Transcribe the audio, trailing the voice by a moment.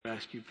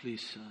ask you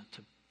please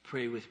to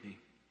pray with me.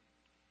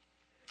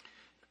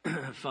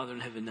 Father in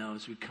heaven, now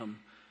as we come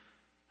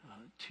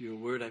to your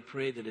word, I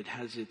pray that it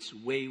has its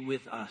way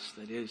with us.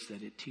 That is,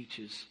 that it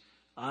teaches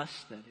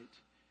us, that it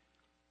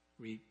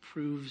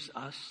reproves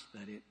us,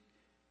 that it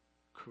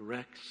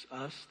corrects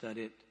us, that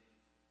it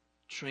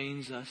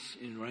trains us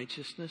in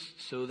righteousness,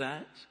 so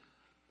that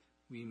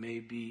we may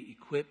be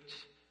equipped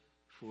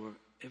for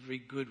every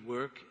good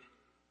work,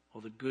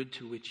 all the good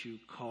to which you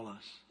call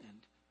us. And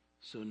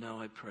so now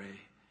I pray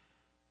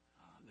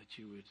that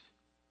you would,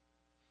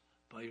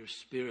 by your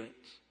Spirit,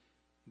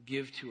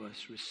 give to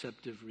us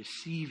receptive,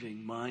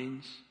 receiving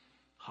minds,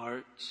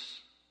 hearts,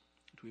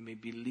 that we may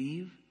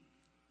believe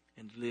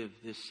and live.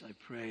 This I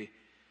pray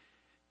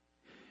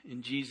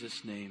in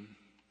Jesus' name.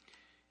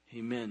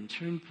 Amen.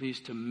 Turn please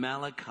to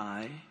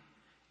Malachi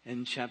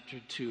and chapter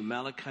 2.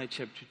 Malachi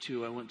chapter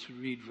 2. I want to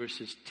read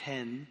verses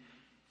 10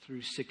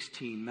 through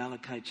 16.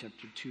 Malachi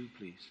chapter 2,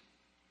 please.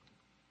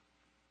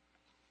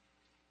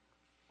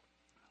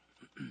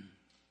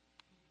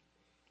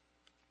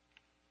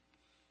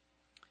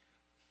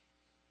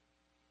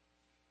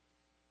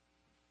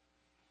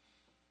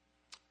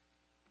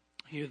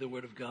 Hear the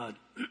word of God.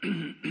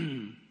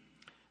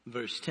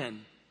 Verse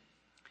 10.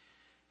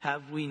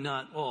 Have we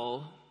not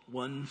all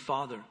one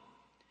Father?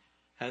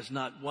 Has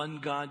not one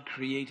God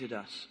created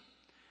us?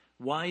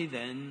 Why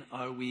then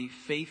are we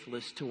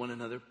faithless to one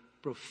another,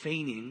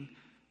 profaning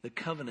the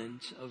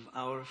covenant of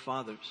our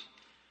fathers?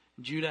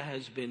 Judah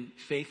has been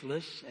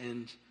faithless,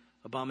 and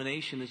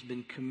abomination has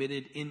been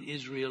committed in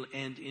Israel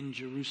and in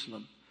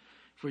Jerusalem.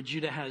 For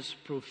Judah has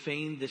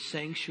profaned the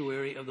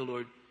sanctuary of the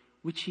Lord,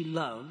 which he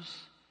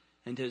loves,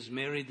 and has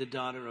married the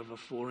daughter of a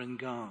foreign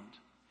god.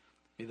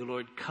 May the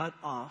Lord cut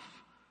off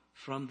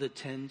from the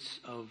tents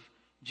of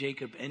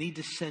Jacob any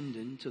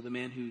descendant of the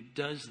man who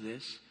does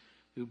this,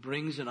 who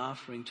brings an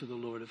offering to the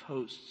Lord of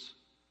hosts.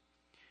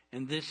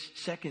 And this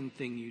second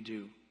thing you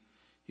do,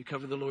 you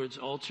cover the Lord's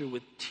altar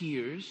with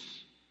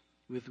tears,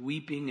 with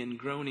weeping and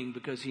groaning,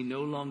 because he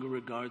no longer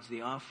regards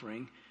the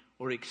offering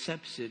or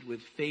accepts it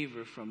with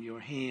favor from your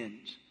hand.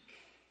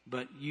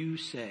 But you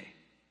say,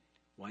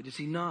 why does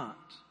he not?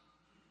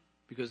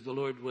 Because the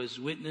Lord was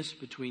witness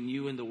between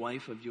you and the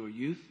wife of your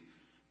youth,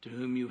 to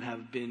whom you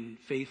have been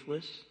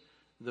faithless,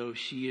 though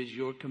she is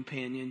your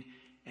companion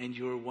and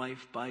your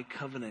wife by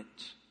covenant.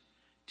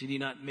 Did he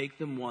not make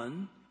them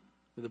one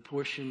with a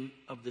portion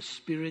of the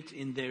Spirit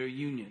in their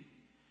union?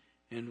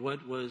 And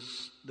what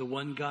was the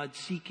one God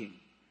seeking?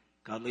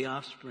 Godly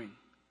offspring.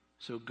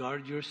 So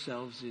guard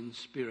yourselves in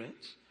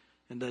spirit,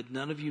 and let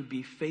none of you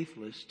be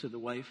faithless to the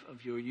wife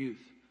of your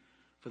youth.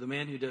 For the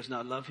man who does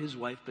not love his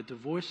wife but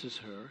divorces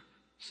her,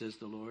 says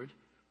the Lord,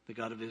 the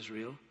God of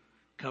Israel,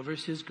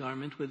 covers his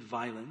garment with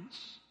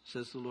violence,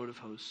 says the Lord of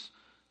hosts.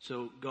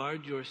 So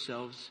guard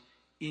yourselves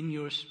in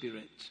your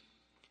spirit,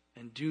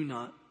 and do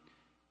not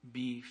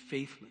be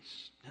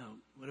faithless. Now,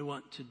 what I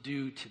want to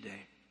do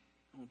today,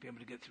 I won't be able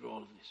to get through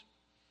all of this.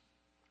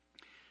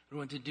 What I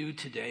want to do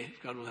today,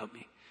 if God will help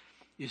me,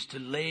 is to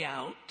lay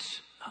out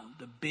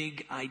the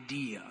big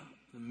idea,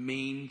 the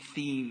main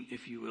theme,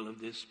 if you will, of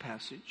this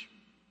passage.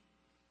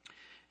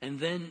 And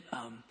then,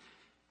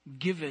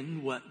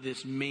 given what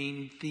this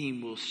main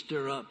theme will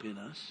stir up in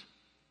us,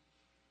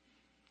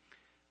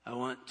 I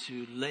want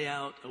to lay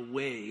out a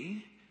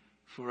way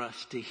for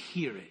us to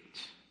hear it.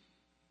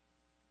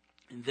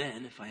 And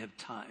then, if I have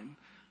time,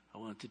 I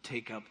want to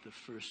take up the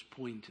first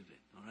point of it.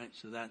 All right?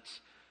 So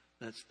that's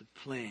the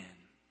plan.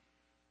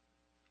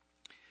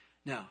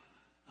 Now,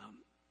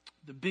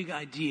 the big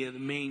idea, the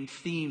main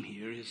theme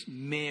here is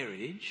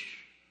marriage.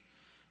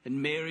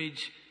 And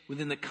marriage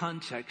within the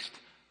context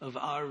of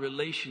our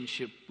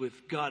relationship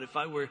with God. If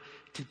I were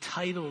to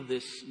title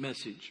this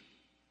message,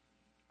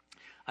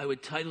 I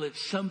would title it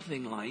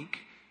something like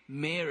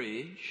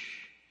Marriage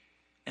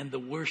and the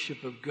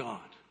Worship of God.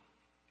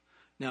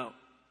 Now,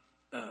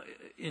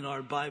 in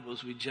our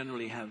Bibles, we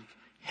generally have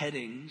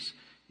headings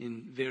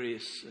in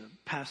various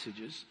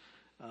passages.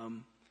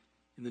 In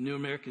the New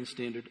American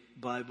Standard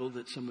Bible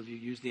that some of you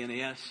use, the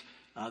NAS,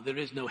 there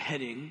is no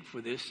heading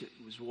for this. It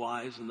was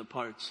wise on the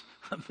parts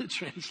of the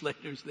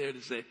translators there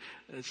to say,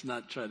 let's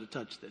not try to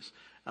touch this.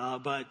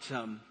 But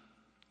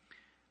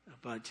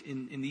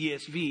in the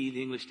ESV,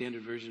 the English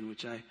Standard Version,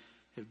 which I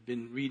have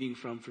been reading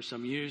from for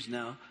some years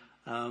now,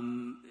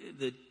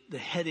 the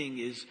heading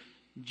is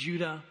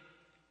Judah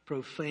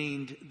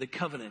profaned the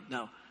covenant.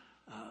 Now,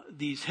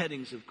 these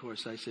headings, of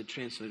course, I said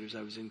translators,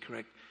 I was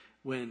incorrect.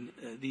 When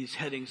these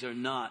headings are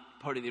not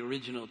part of the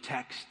original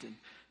text and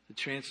the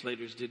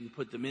translators didn't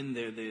put them in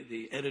there,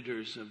 the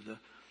editors of the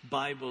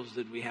Bibles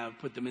that we have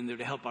put them in there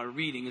to help our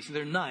reading. And so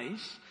they're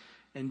nice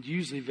and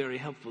usually very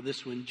helpful.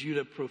 This one,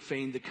 Judah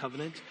profaned the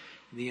covenant.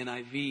 In the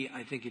NIV,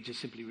 I think it just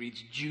simply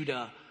reads,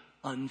 Judah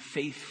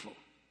unfaithful.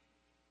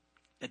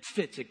 It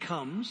fits. It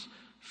comes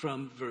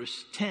from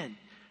verse 10.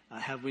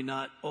 Have we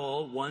not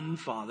all one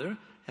Father?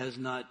 Has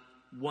not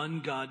one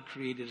God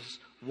created us?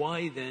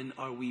 Why then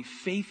are we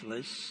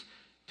faithless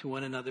to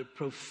one another,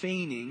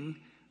 profaning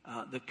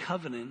the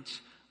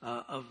covenant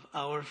of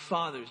our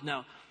fathers?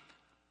 Now,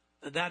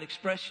 that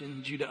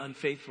expression, Judah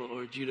unfaithful,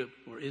 or Judah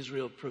or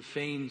Israel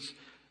profanes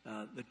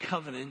the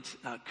covenant,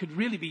 could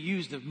really be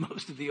used of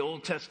most of the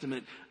Old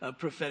Testament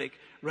prophetic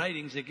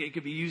writings. It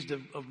could be used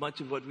of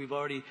much of what we've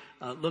already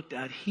looked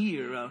at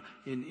here.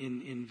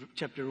 In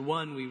chapter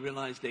 1, we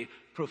realize they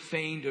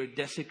profaned or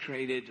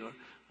desecrated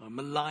or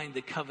maligned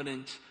the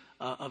covenant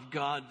of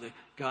God,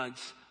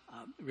 God's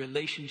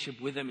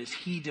relationship with them as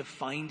He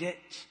defined it,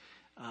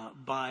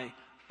 by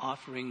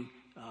offering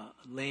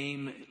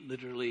lame,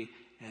 literally,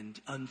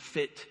 and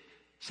unfit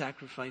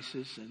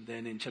sacrifices. And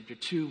then in chapter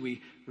 2,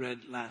 we read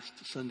last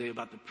Sunday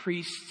about the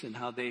priests and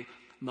how they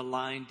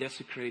maligned,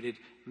 desecrated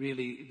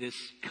really this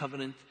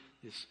covenant,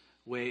 this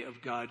way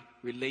of God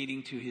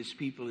relating to His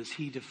people as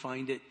He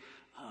defined it,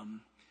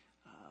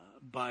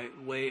 by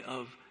way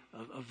of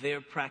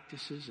their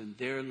practices and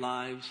their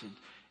lives,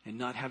 and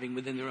not having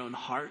within their own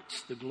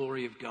hearts the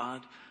glory of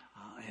God,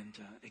 and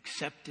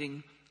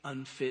accepting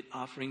unfit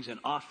offerings and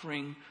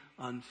offering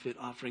unfit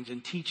offerings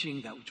and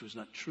teaching that which was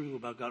not true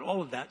about God,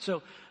 all of that.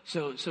 So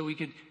we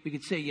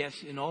could say,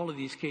 yes, in all of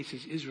these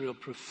cases, Israel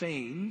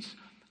profanes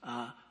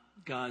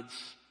God's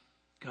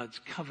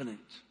covenant.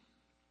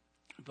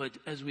 But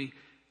as we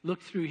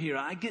look through here,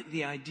 I get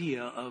the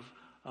idea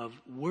of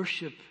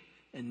worship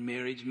and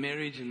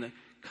marriage in the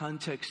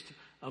context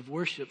of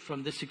worship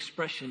from this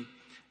expression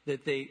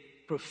that they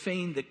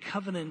profane the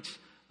covenant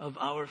of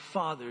our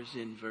fathers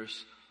in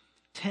verse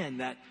 10.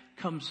 That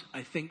comes,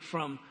 I think,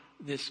 from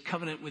this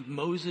covenant with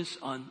Moses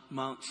on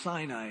Mount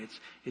Sinai.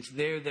 It's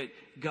there that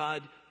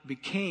God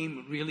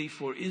became really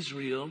for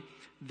Israel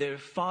their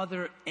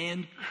father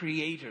and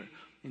creator.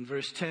 In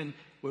verse 10,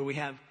 where we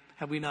have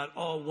we not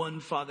all one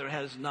Father,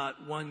 has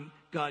not one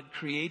God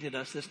created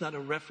us? That's not a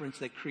reference,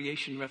 that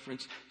creation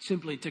reference,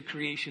 simply to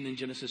creation in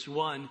Genesis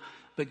 1.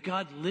 But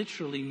God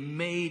literally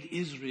made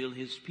Israel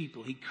His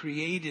people. He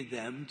created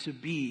them to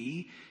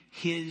be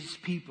His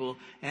people.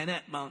 And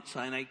at Mount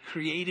Sinai,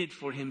 created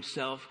for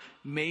Himself,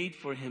 made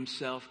for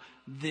Himself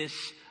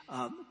this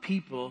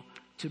people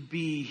to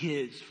be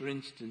His. For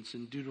instance,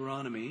 in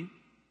Deuteronomy,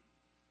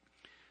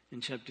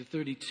 in chapter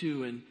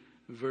 32 and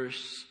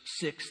verse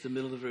 6, the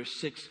middle of verse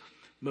 6,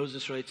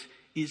 Moses writes,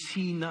 "Is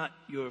He not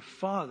your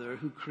Father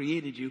who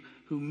created you,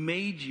 who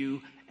made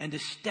you and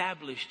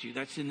established you?"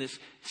 That's in this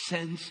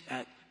sense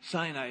at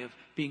Sinai of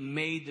being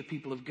made the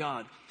people of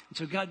God. And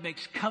so God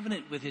makes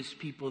covenant with His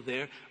people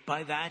there.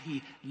 By that,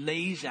 He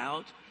lays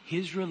out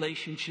His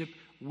relationship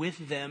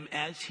with them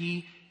as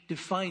He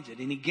defines it.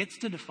 And He gets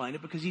to define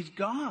it because He's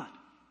God.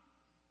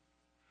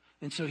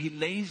 And so He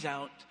lays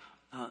out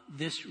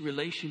this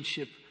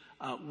relationship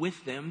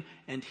with them,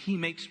 and He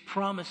makes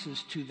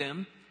promises to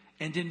them.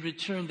 And in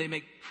return, they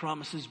make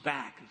promises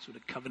back. That's what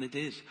a covenant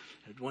is.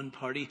 One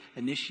party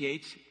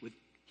initiates with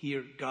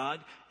here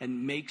God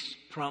and makes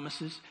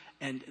promises,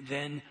 and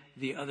then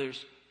the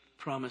others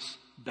promise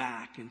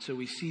back. And so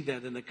we see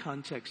that in the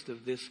context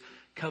of this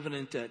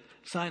covenant at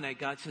Sinai.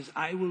 God says,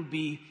 "I will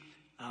be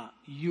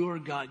your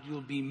God.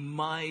 You'll be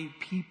my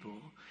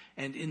people."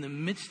 And in the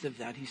midst of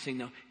that, He's saying,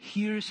 "Now,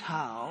 here's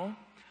how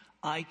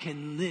I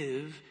can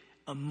live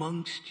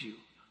amongst you,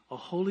 a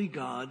holy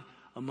God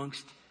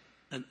amongst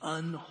an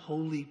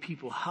unholy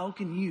people. How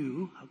can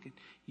you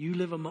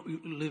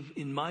live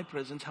in my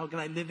presence? How can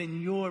I live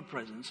in your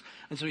presence?"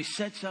 And so He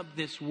sets up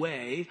this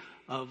way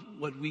of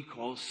what we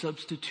call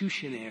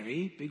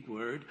substitutionary, big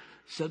word,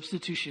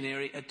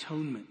 substitutionary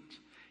atonement.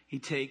 He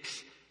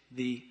takes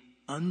the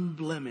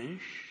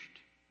unblemished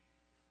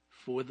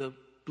for the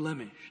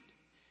blemished.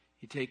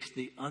 He takes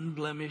the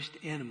unblemished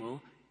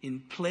animal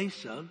in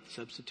place of,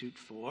 substitute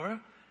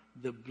for,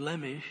 the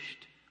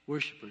blemished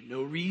worshiper.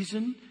 No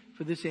reason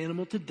for this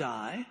animal to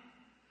die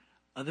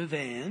other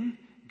than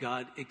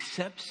God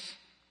accepts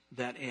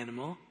that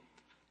animal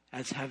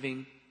as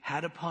having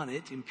had upon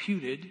it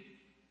imputed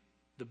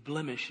the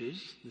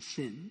blemishes, the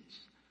sins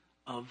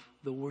of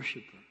the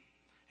worshiper.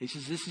 He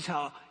says, "This is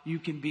how you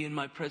can be in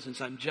my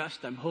presence. I'm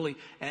just, I'm holy.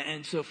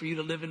 And so for you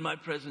to live in my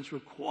presence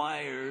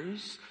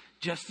requires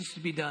justice to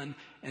be done.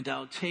 And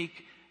I'll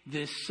take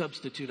this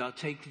substitute. I'll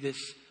take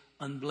this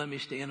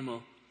unblemished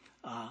animal.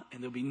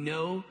 And there'll be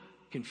no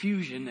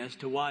confusion as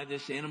to why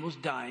this animal's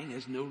dying,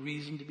 has no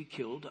reason to be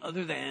killed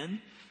other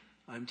than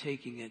I'm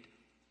taking it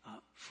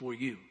for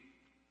you."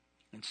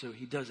 And so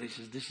He does. He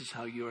says, this is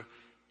how you're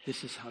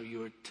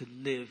to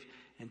live,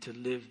 and to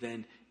live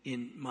then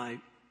in my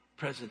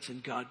presence.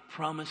 And God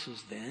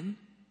promises then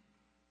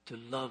to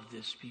love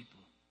this people.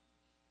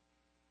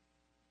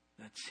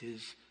 That's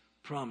His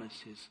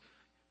promise, His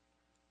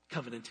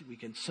covenant. We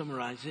can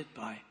summarize it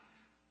by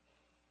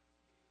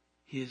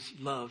His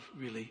love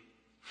really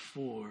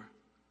for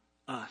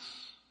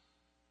us.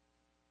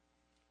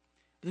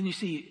 Then you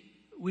see,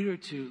 we are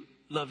to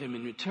love Him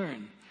in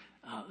return.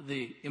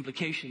 The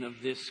implication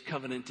of this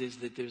covenant is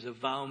that there's a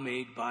vow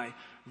made by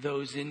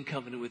those in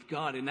covenant with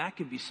God, and that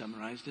can be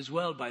summarized as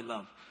well by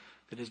love.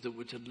 That is, that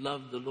we're to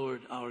love the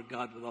Lord our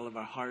God with all of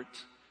our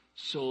heart,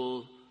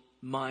 soul,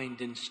 mind,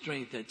 and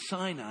strength. At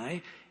Sinai,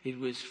 it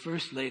was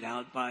first laid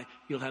out by,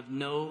 "You'll have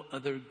no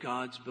other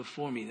gods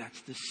before me."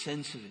 That's the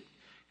sense of it.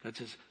 God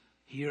says,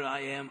 Here I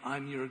am,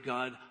 I'm your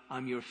God,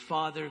 I'm your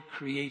Father,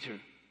 Creator.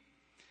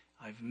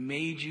 I've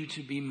made you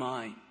to be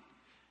mine.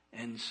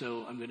 And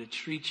so I'm going to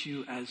treat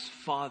you as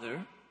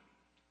Father.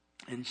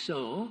 And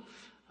so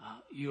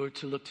you're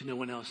to look to no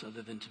one else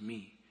other than to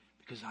me,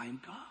 because I am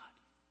God.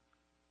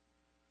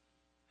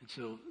 And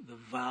so the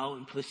vow,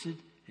 implicit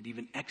and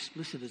even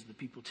explicit as the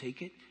people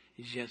take it,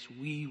 is yes,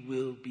 we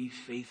will be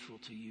faithful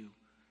to you.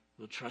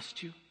 We'll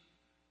trust you.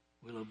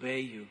 We'll obey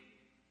you.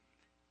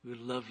 We'll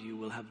love you.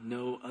 We'll have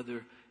no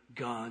other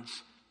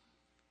gods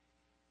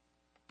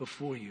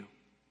before you.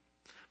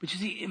 But you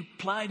see,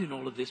 implied in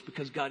all of this,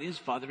 because God is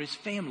Father, is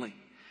family.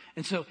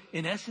 And so,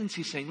 in essence,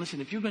 he's saying,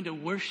 listen, if you're going to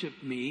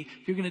worship me,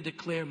 if you're going to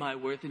declare my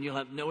worth, and you'll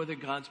have no other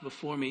gods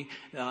before me,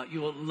 you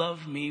will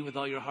love me with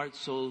all your heart,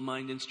 soul,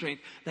 mind, and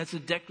strength. That's a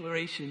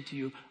declaration to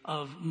you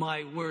of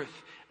my worth.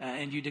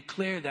 And you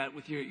declare that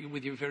with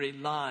your very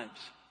lives.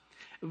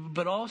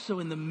 But also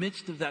in the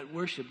midst of that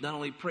worship, not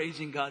only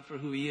praising God for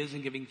who he is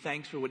and giving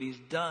thanks for what he's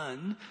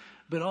done,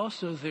 but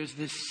also there's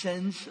this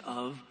sense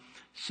of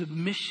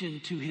submission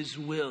to his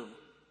will.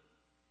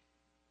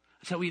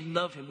 That's how we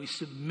love him. We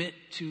submit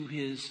to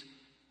his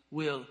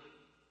will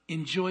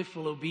in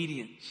joyful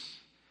obedience.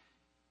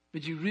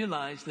 But you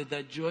realize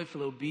that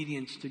joyful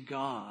obedience to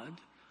God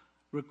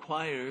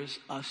requires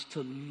us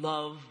to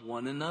love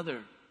one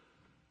another.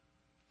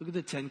 Look at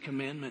the 10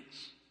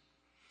 Commandments.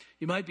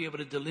 You might be able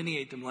to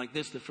delineate them like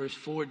this. The first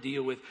 4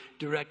 deal with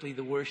directly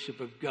the worship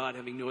of God,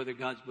 having no other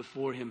gods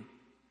before him,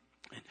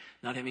 and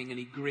not having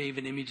any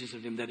graven images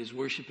of him, that is,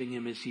 worshiping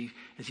him as he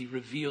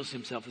reveals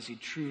himself, as he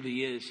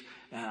truly is,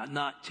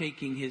 not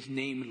taking his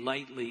name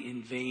lightly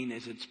in vain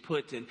as it's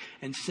put,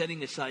 and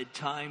setting aside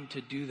time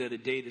to do that, a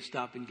day to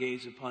stop and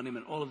gaze upon him,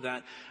 and all of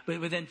that.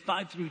 But then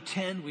 5 through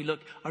 10, we look,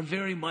 are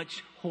very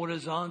much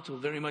horizontal,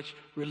 very much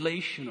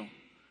relational,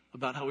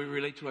 about how we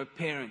relate to our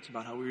parents,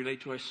 about how we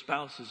relate to our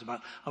spouses,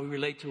 about how we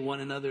relate to one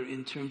another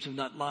in terms of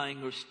not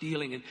lying or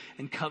stealing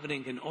and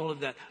coveting and all of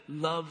that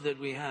love that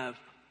we have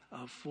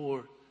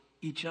for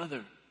each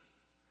other.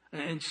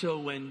 And so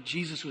when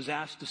Jesus was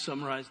asked to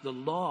summarize the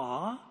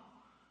law,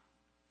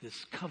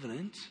 this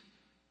covenant,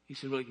 he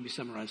said, well, it can be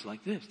summarized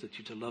like this, that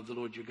you're to love the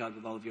Lord your God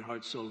with all of your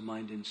heart, soul,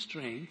 mind, and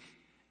strength,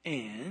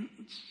 and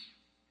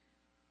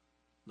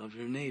love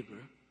your neighbor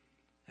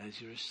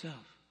as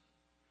yourself.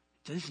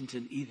 It isn't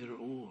an either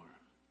or.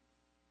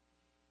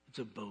 It's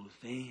a both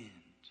and.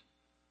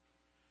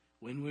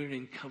 When we're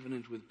in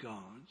covenant with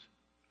God,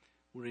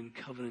 we're in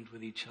covenant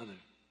with each other.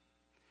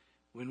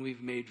 When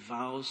we've made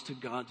vows to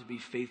God to be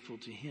faithful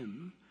to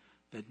him,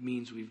 that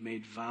means we've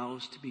made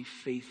vows to be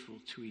faithful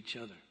to each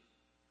other.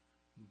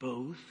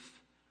 Both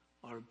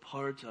are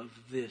part of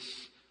this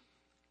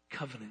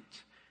covenant.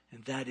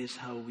 And that is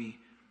how we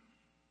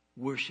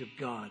worship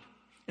God.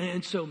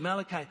 And so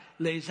Malachi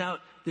lays out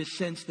this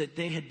sense that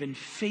they had been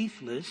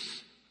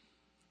faithless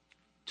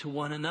to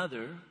one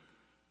another,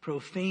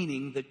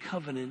 profaning the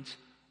covenant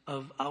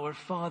of our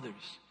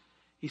fathers.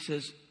 He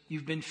says,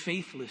 you've been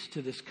faithless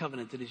to this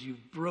covenant. That is,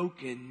 you've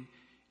broken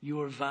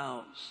your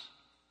vows.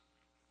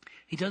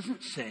 He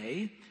doesn't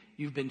say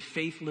you've been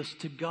faithless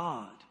to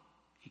God.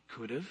 He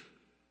could have.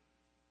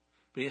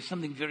 But he has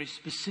something very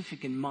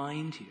specific in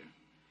mind here.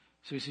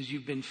 So he says,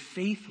 you've been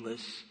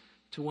faithless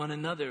to one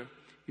another.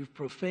 You've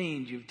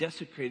profaned, you've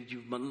desecrated,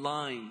 you've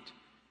maligned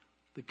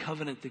the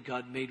covenant that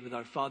God made with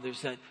our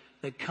fathers.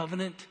 That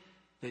covenant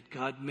that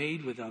God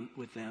made with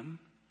them,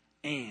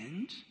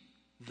 and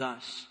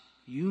thus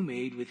you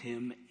made with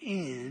him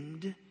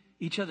and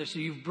each other. So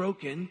you've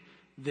broken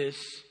this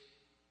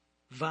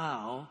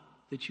vow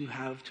that you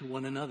have to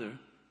one another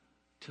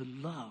to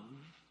love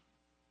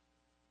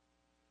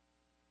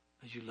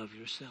as you love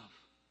yourself.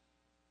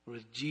 Or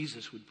as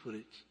Jesus would put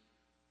it,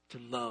 to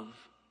love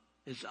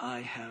as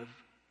I have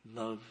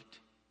loved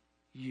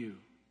you.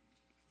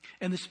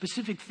 And the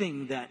specific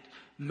thing that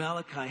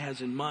Malachi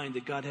has in mind,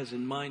 that God has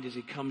in mind as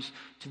he comes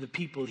to the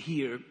people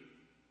here,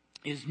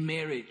 is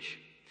marriage.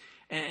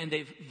 And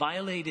they've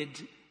violated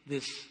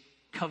this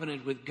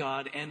covenant with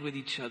God and with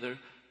each other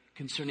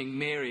concerning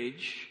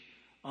marriage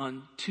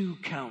on 2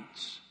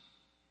 counts.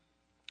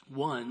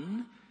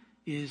 One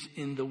is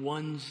in the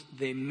ones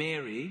they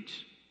married,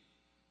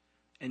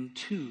 and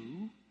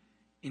 2,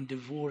 in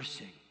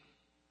divorcing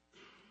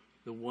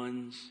the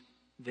ones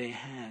they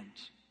had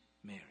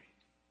married.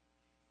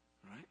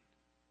 Right?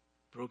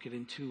 Broke it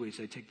in 2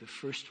 ways. I take the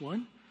first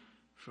one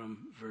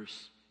from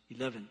verse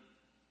 11.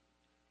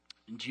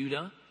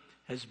 Judah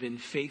has been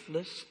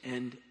faithless,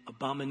 and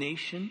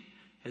abomination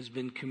has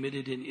been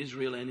committed in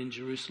Israel and in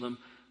Jerusalem,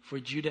 for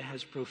Judah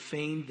has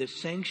profaned the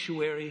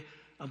sanctuary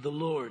of the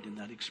Lord. And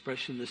that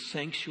expression, the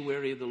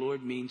sanctuary of the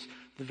Lord, means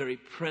the very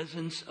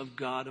presence of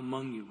God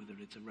among you,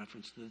 whether it's a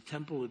reference to the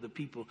temple or the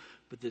people,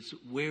 but that's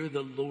where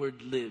the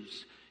Lord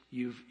lives.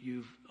 You've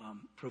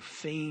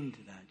profaned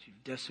that.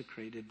 You've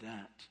desecrated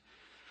that.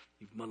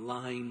 You've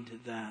maligned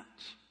that.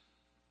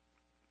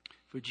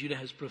 For Judah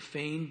has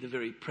profaned the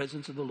very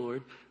presence of the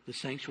Lord, the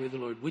sanctuary of the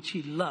Lord, which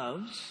he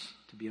loves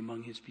to be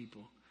among his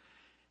people,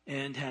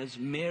 and has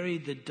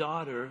married the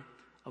daughter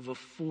of a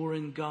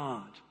foreign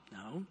god.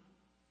 Now,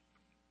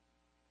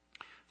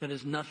 That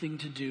has nothing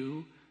to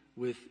do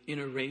with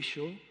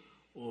interracial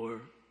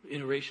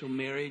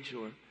marriage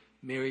or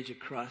marriage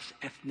across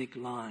ethnic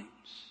lines.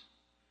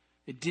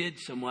 It did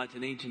somewhat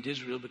in ancient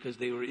Israel because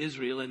they were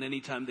Israel, and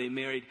anytime they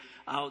married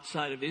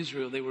outside of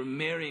Israel, they were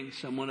marrying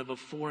someone of a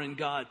foreign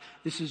god.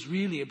 This is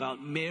really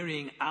about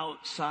marrying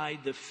outside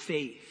the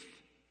faith,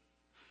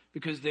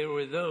 because there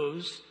were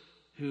those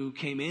who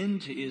came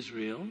into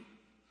Israel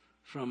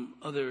from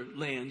other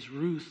lands,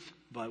 Ruth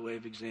by way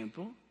of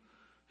example,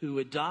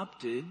 who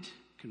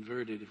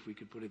converted, if we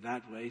could put it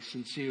that way,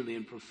 sincerely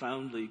and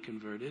profoundly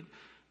converted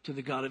to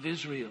the God of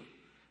Israel.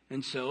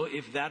 And so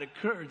if that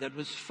occurred, that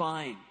was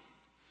fine.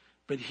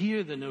 But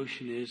here the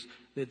notion is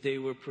that they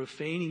were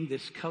profaning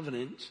this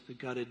covenant that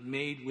God had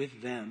made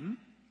with them.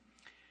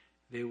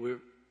 They were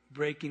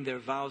breaking their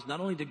vows not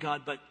only to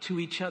God but to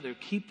each other.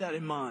 Keep that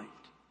in mind.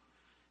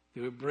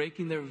 They were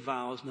breaking their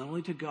vows not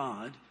only to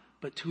God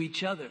but to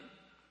each other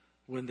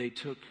when they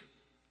took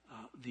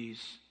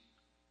these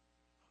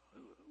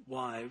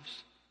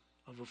wives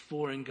of a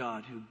foreign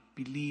god who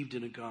believed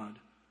in a God,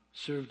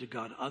 served a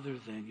God other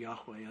than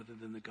Yahweh, other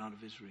than the God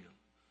of Israel.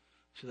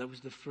 So that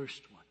was the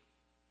first one.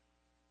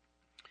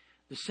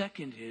 The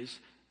second is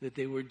that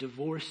they were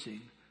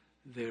divorcing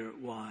their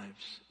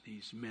wives,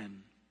 these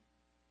men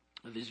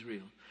of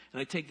Israel. And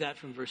I take that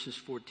from verses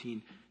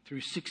 14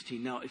 through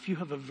 16. Now, if you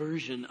have a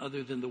version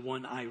other than the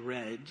one I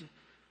read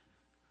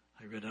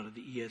out of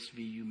the ESV,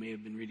 you may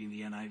have been reading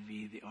the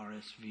NIV, the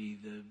RSV,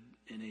 the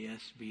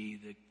NASB,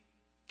 the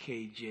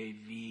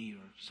KJV,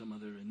 or some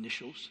other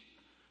initials.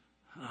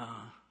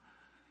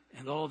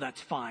 And all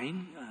that's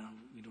fine.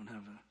 We don't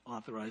have an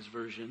authorized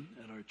version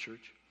at our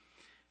church.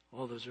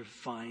 All those are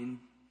fine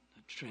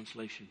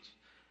translations,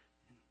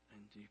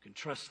 and you can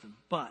trust them.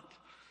 But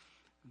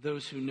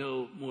those who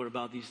know more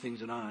about these things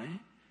than I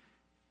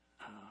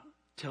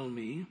tell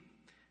me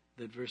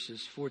that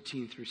verses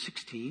 14 through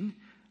 16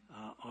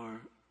 are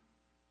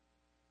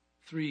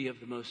three of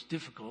the most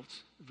difficult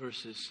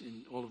verses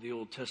in all of the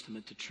Old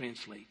Testament to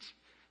translate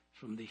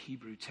from the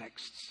Hebrew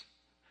texts.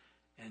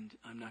 And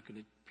I'm not going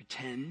to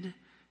pretend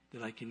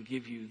that I can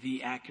give you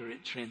the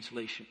accurate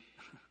translation.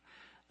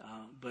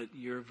 But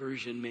your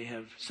version may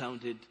have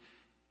sounded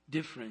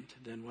different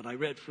than what I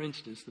read. For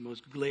instance, the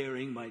most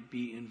glaring might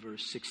be in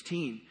verse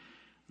 16,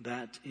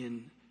 that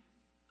in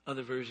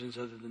other versions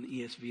other than the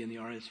ESV and the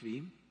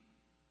RSV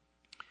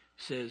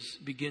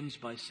begins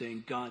by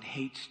saying God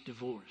hates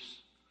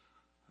divorce.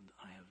 And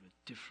I have a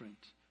different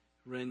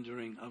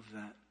rendering of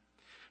that.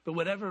 But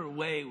whatever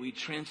way we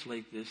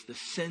translate this, the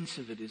sense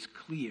of it is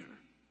clear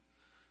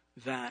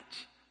that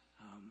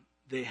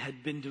they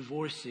had been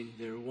divorcing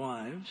their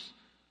wives.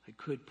 I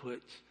could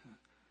put,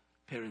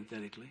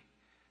 parenthetically,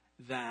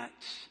 that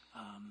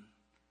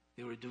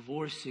they were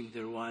divorcing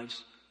their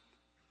wives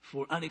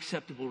for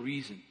unacceptable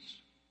reasons.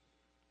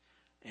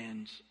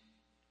 And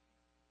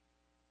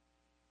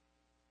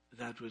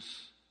that was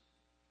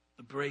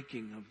a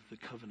breaking of the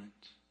covenant.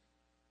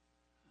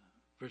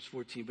 Verse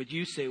 14, but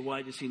you say,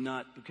 why does he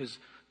not? Because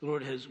the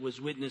Lord was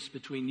witness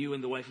between you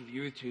and the wife of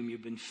your youth, to whom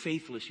you've been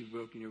faithless, you've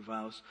broken your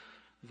vows,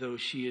 though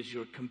she is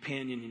your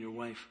companion and your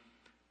wife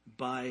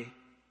by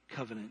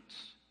covenant.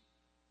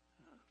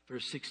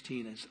 Verse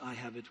 16, as I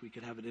have it, we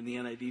could have it in the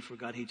NIV, for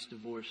God hates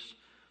divorce.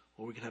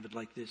 Or we could have it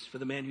like this. For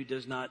the man who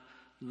does not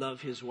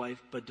love his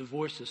wife, but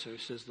divorces her,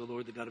 says the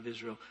Lord, the God of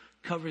Israel,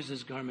 covers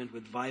his garment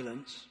with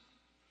violence,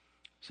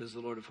 says the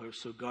Lord of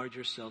hosts. So guard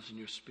yourselves in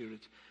your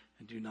spirit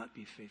and do not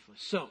be faithless.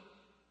 So,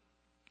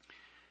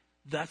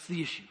 that's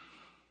the issue.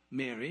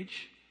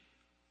 Marriage,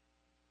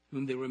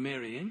 whom they were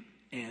marrying,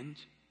 and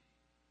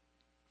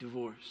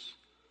divorce.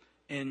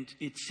 And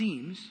it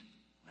seems,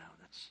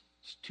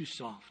 it's too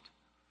soft.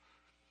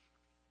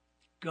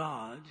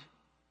 God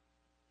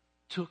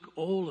took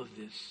all of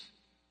this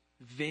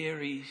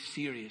very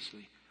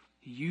seriously.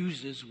 He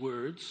uses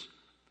words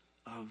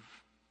of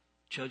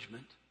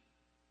judgment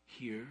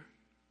here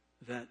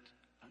that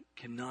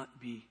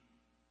cannot be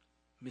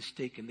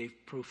mistaken. They've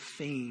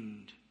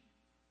profaned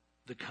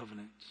the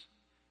covenant.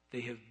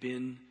 They have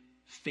been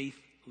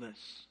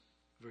faithless.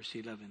 Verse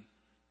 11.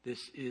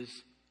 This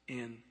is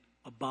an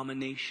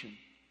abomination.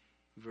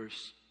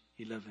 Verse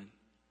 11.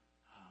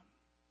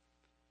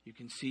 You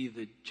can see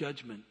the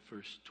judgment,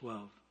 verse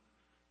 12.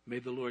 May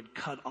the Lord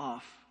cut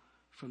off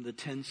from the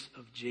tents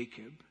of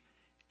Jacob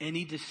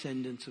any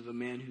descendants of a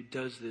man who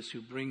does this,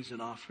 who brings an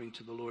offering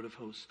to the Lord of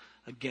hosts.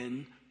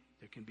 Again,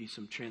 there can be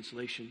some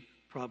translation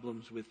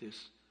problems with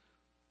this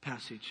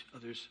passage.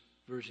 Others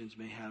versions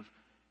may have.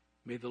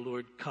 May the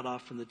Lord cut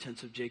off from the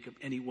tents of Jacob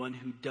anyone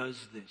who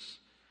does this.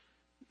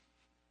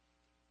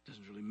 It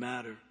doesn't really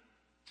matter.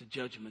 It's a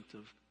judgment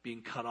of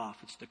being cut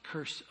off. It's the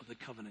curse of the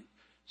covenant.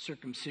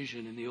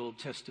 Circumcision in the Old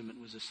Testament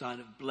was a sign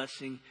of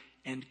blessing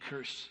and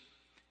curse.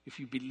 If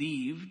you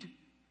believed,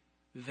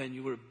 then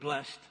you were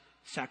blessed.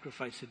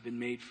 Sacrifice had been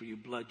made for you,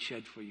 blood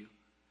shed for you.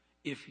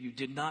 If you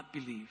did not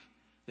believe,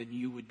 then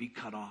you would be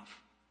cut off.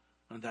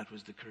 And that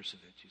was the curse of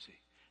it, you see.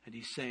 And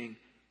he's saying,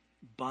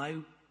 by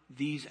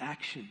these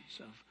actions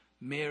of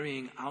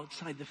marrying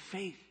outside the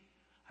faith,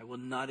 I will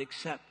not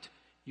accept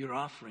your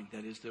offering.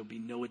 That is, there'll be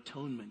no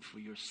atonement for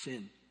your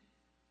sin.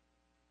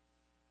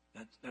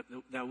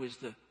 That was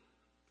the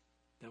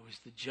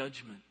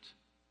judgment.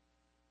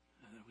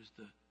 That was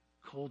the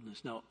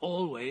coldness. Now,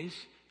 always,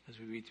 as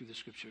we read through the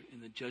scripture,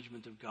 in the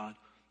judgment of God,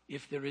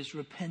 if there is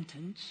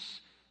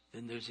repentance,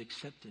 then there's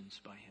acceptance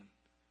by him.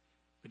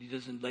 But he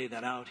doesn't lay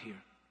that out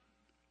here.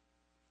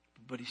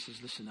 But he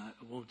says, listen, I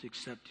won't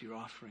accept your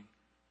offering.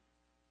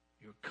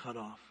 You're cut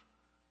off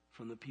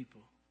from the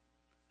people.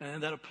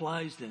 And that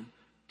applies then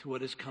to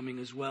what is coming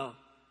as well.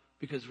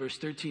 Because verse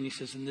 13, he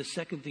says, and the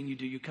second thing you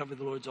do, you cover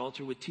the Lord's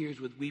altar with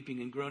tears, with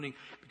weeping and groaning,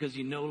 because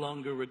he no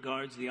longer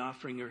regards the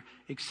offering or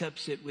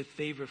accepts it with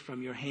favor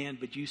from your hand.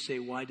 But you say,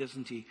 why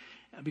doesn't he?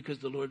 Because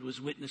the Lord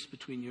was witness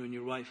between you and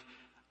your wife,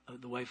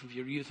 the wife of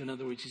your youth. In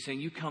other words, he's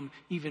saying, you come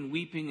even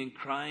weeping and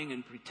crying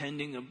and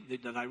pretending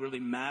that I really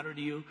matter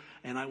to you,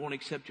 and I won't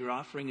accept your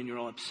offering, and you're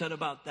all upset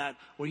about that.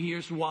 Well,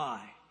 here's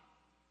why.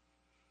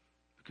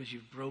 Because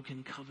you've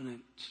broken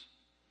covenant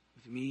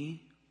with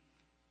me,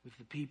 with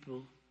the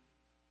people,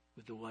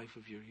 with the wife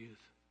of your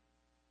youth.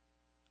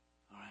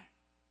 All right.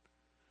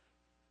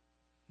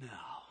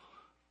 Now,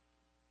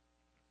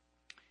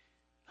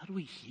 how do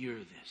we hear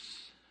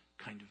this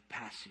kind of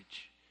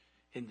passage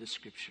in the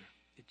scripture?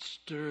 It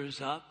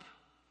stirs up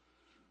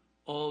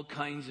all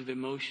kinds of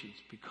emotions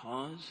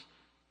because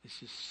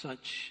this is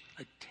such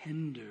a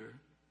tender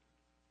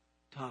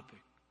topic.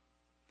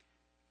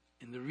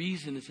 And the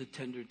reason it's a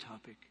tender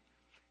topic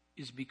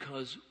is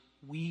because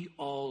we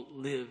all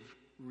live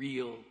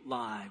real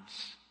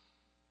lives.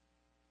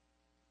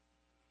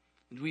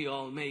 And we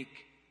all make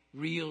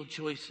real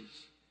choices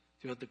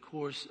throughout the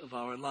course of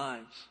our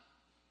lives.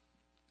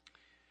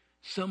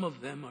 Some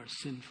of them are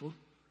sinful.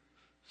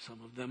 Some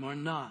of them are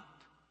not.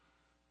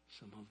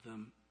 Some of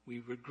them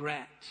we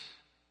regret.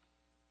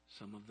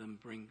 Some of them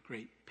bring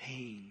great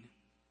pain.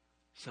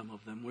 Some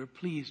of them we're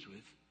pleased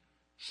with.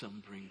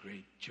 Some bring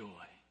great joy.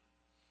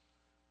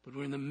 But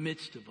we're in the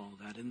midst of all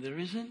that. And there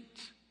isn't,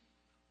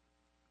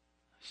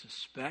 I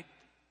suspect,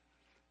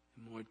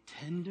 a more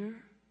tender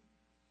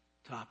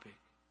topic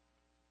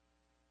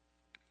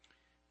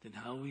than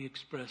how we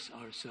express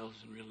ourselves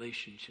in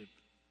relationship,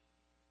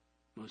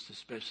 most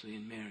especially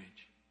in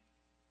marriage.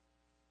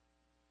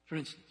 For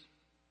instance,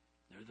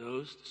 there are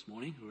those this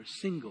morning who are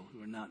single,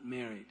 who are not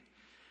married.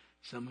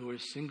 Some who are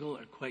single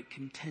are quite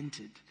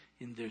contented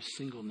in their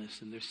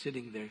singleness, and they're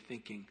sitting there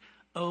thinking,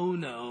 oh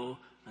no,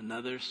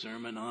 another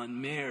sermon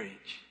on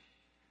marriage.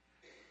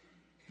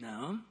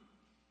 Now,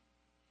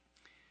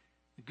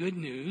 the good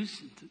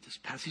news, this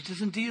passage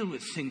doesn't deal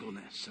with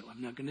singleness, so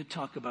I'm not going to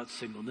talk about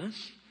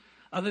singleness.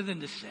 Other than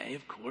to say,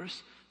 of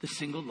course, the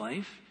single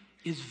life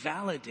is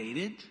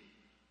validated,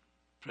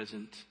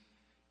 present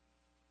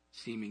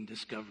seeming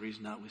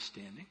discoveries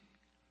notwithstanding,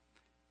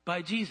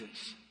 by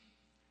Jesus.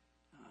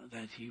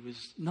 That he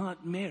was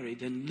not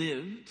married and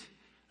lived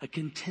a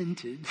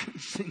contented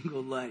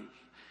single life.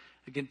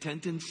 A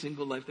contented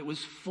single life that was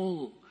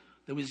full,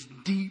 that was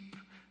deep,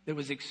 that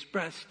was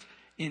expressed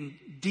in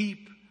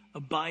deep,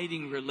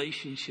 abiding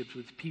relationships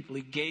with people.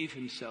 He gave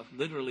himself,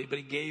 literally, but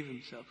he gave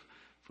himself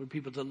for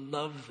people to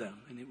love them.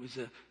 And it was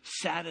a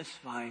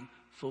satisfying,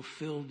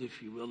 fulfilled,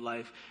 if you will,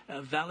 life.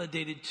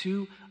 Validated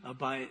too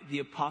by the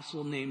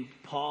apostle named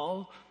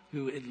Paul,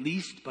 who at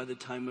least by the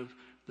time of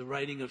the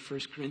writing of 1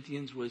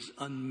 Corinthians was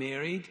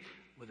unmarried.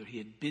 Whether he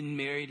had been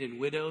married and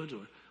widowed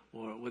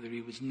or whether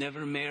he was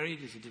never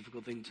married is a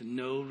difficult thing to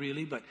know,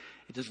 really. But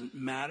it doesn't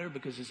matter,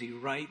 because as he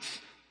writes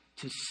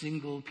to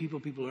single people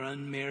who are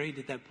unmarried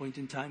at that point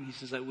in time, he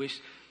says, I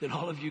wish that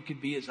all of you could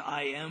be as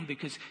I am,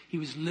 because he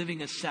was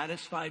living a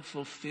satisfied,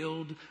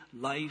 fulfilled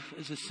life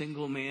as a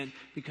single man,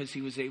 because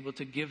he was able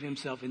to give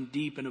himself in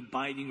deep and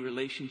abiding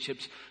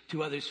relationships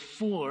to others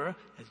for,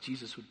 as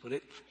Jesus would put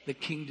it, the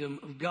kingdom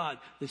of God.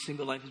 The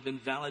single life has been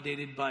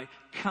validated by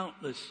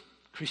countless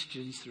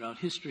Christians throughout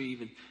history,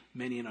 even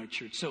many in our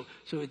church. So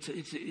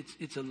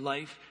it's a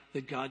life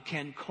that God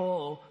can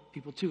call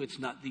people to. It's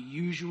not the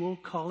usual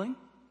calling.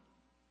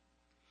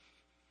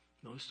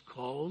 Most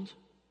called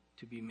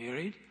to be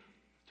married,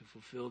 to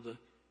fulfill the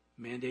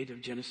mandate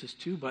of Genesis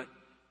 2, but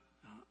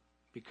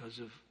because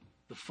of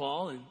the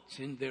fall and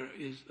sin, there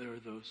are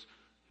those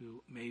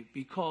who may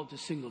be called to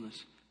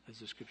singleness, as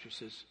the scripture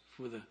says,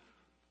 for the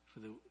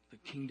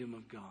kingdom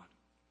of God.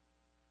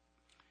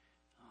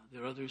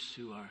 There are others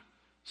who are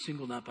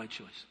single not by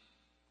choice.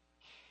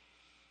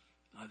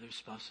 Either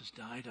spouses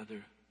died,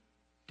 either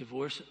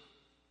divorced,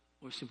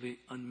 or simply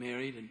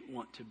unmarried and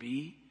want to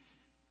be.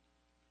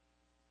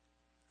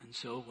 And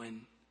so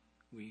when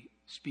we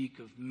speak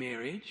of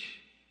marriage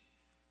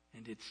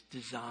and its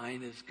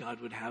design as God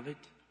would have it,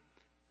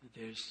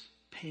 there's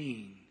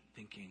pain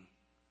thinking.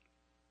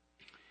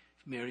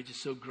 If marriage is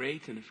so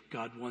great and if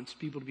God wants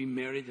people to be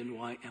married, then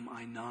why am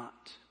I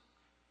not?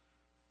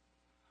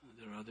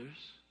 There are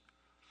others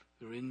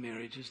who are in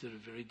marriages that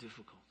are very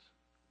difficult.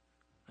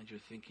 And you're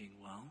thinking,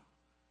 well,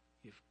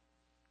 if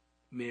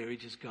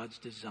marriage is God's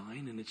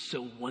design and it's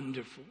so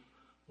wonderful,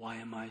 why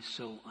am I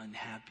so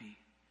unhappy?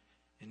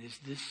 And is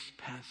this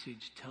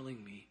passage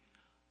telling me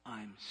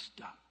I'm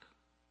stuck?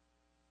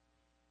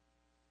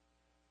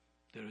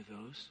 There are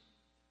those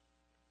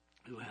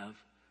who have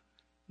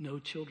no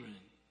children,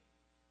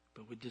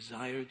 but would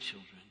desire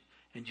children.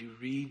 And you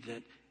read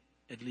that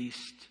at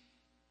least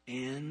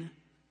an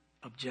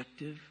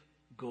objective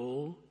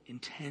goal,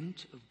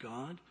 intent of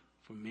God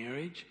for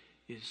marriage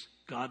is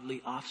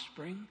godly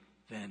offspring.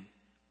 Then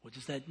what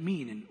does that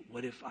mean? And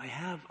what if I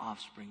have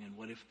offspring? And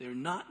what if they're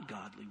not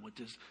godly? What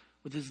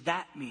does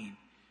that mean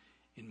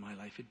in my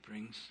life? It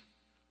brings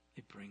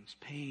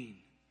pain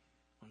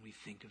when we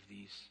think of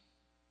these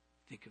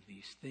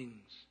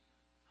things.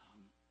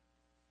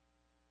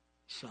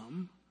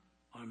 Some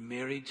are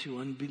married to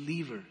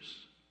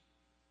unbelievers.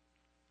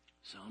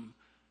 Some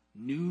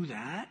knew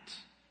that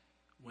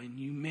when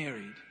you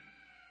married.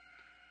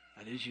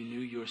 That is, you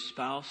knew your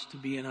spouse to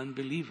be an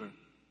unbeliever.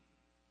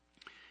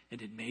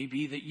 And it may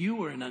be that you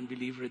were an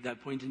unbeliever at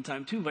that point in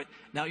time too, but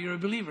now you're a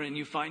believer and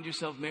you find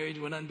yourself married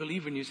to an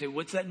unbeliever and you say,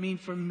 what's that mean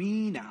for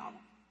me now?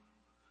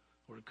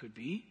 Or it could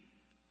be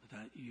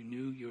that you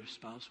knew your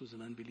spouse was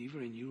an unbeliever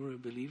and you were a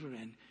believer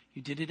and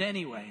you did it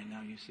anyway. And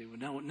now you say,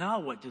 well, now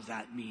what does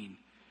that mean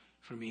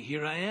for me?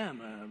 Here I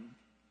am.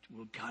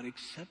 Will God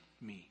accept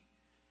me?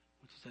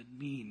 What does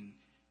that mean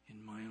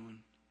in my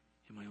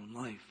own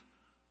life?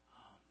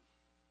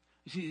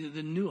 You see,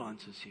 the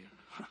nuances here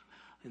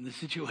and the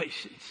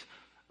situations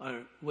are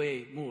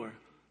way more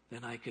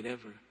than I could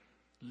ever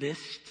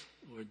list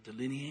or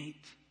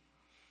delineate.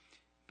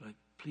 But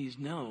please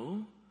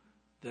know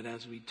that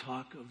as we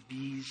talk of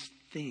these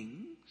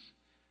things,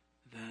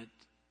 that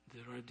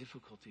there are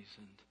difficulties,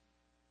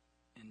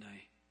 and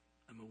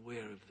I'm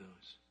aware of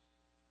those.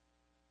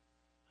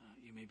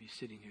 You may be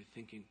sitting here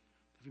thinking,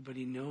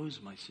 everybody knows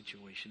my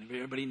situation.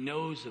 Everybody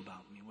knows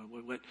about me.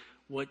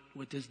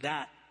 What does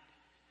that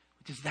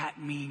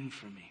mean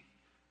for me?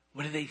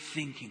 What are they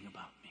thinking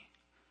about me?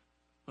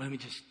 Well, let me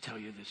just tell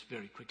you this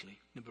very quickly.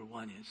 Number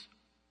one is,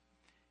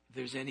 if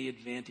there's any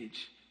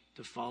advantage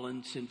to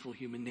fallen, sinful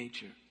human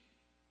nature,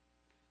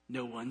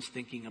 no one's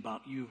thinking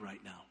about you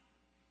right now.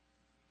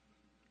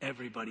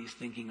 Everybody's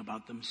thinking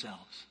about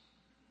themselves,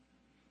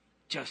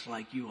 just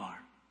like you are.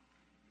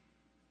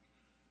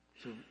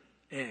 So,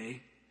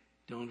 A,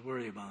 don't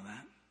worry about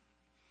that.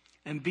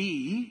 And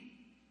B,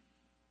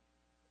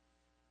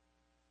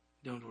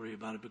 don't worry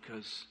about it,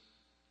 because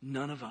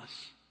none of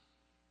us,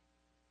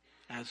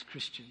 as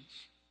Christians,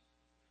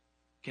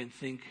 can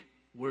think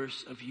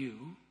worse of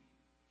you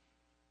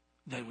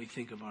than we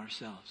think of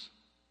ourselves.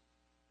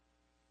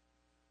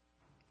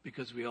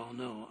 Because we all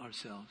know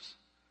ourselves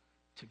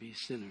to be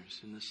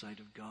sinners in the sight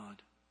of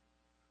God.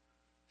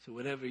 So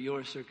whatever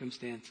your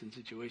circumstance and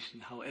situation,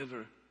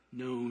 however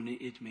known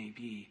it may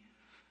be,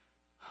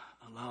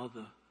 allow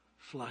the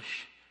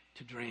flush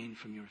to drain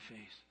from your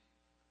face.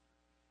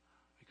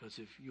 Because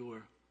if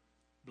you're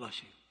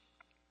blushing,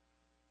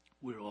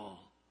 we're all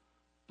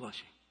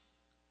blushing.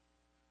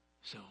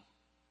 So,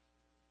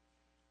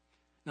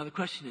 now the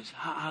question is,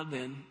 how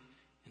then,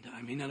 and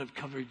I may not have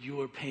covered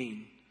your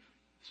pain,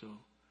 so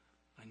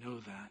I know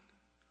that.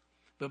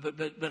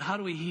 But how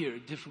do we hear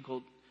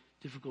difficult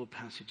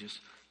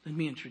passages? Let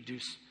me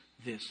introduce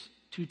this.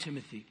 2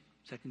 Timothy,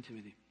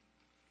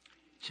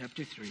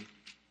 chapter 3.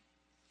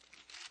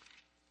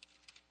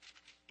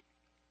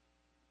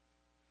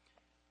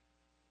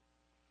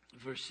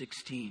 Verse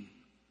 16.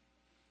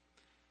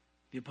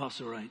 The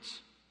apostle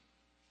writes,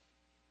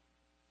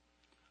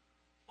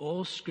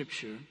 all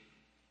Scripture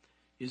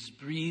is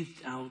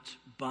breathed out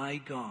by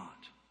God.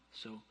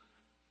 So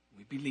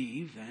we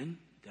believe then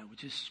that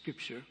which is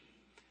Scripture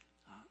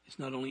is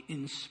not only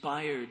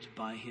inspired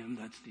by Him,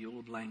 that's the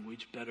old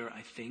language, better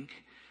I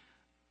think,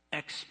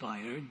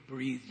 expired,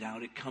 breathed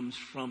out, it comes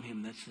from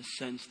Him. That's the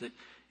sense that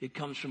it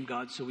comes from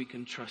God, so we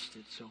can trust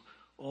it. So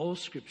all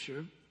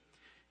Scripture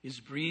is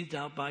breathed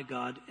out by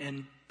God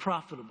and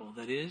profitable.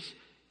 That is,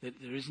 that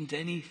there isn't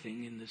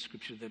anything in the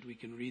Scripture that we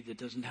can read that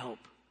doesn't help,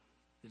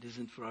 that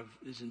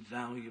isn't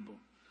valuable.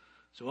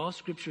 So all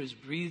Scripture is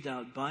breathed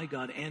out by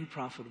God and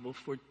profitable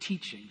for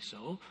teaching.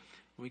 So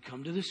when we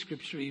come to the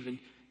Scripture, even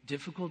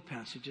difficult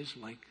passages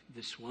like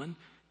this one,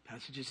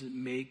 passages that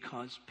may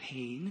cause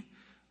pain,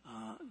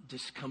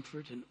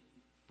 discomfort, and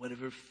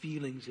whatever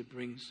feelings it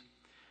brings,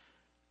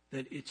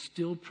 that it's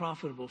still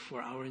profitable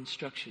for our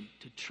instruction,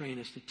 to train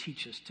us, to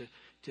teach us, to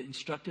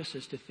instruct us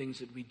as to things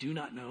that we do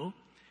not know,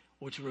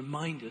 or to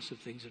remind us of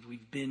things that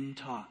we've been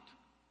taught.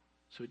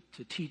 So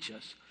to teach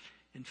us,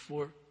 and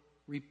for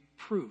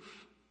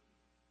reproof,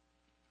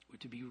 or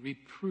to be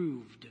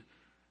reproved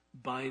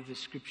by the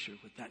Scripture.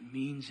 What that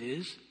means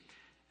is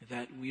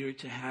that we are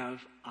to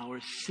have our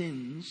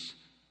sins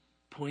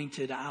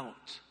pointed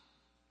out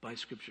by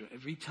Scripture.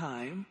 Every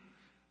time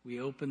we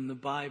open the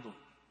Bible,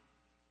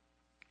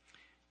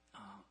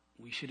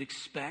 we should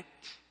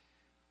expect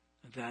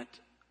that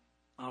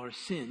our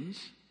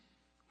sins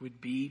would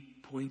be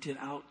pointed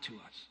out to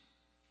us.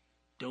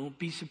 Don't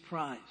be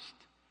surprised.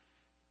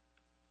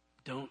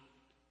 Don't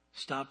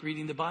stop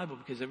reading the Bible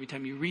because every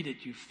time you read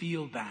it, you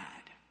feel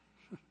bad.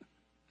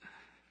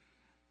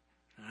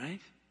 All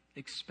right?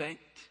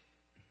 Expect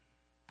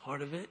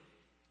part of it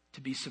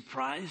to be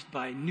surprised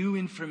by new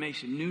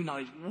information, new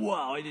knowledge.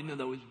 Wow, I didn't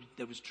know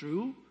that was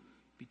true.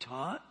 Be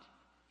taught.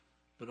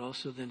 But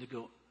also then to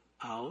go,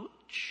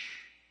 ouch.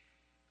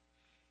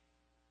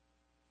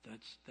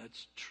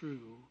 That's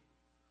true.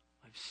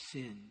 I've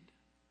sinned.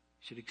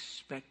 You should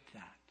expect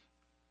that.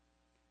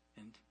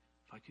 And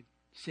if I could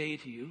say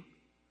to you,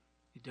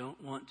 you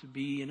don't want to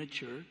be in a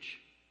church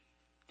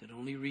that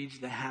only reads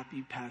the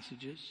happy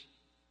passages,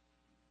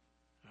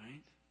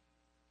 right?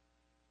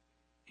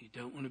 You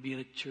don't want to be in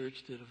a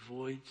church that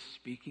avoids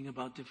speaking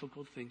about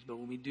difficult things. But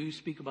when we do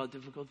speak about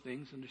difficult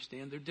things,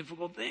 understand they're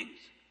difficult things.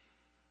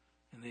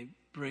 And they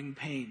bring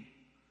pain.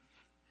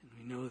 And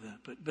we know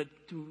that. But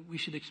we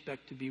should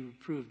expect to be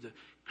reproved. The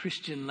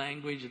Christian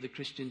language of the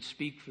Christian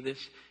speak for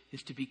this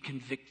is to be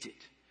convicted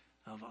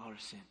of our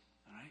sin.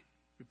 All right?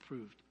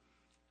 Reproved.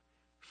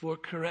 For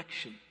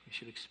correction, we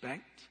should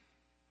expect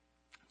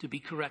to be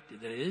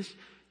corrected. That is,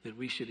 that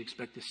we should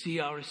expect to see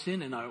our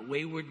sin and our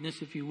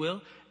waywardness, if you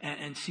will,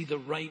 and see the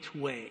right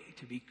way,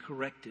 to be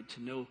corrected,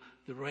 to know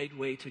the right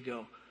way to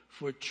go.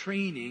 For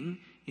training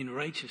in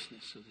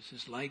righteousness. So this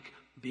is like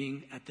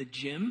being at the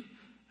gym,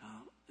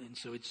 and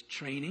so it's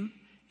training,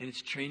 and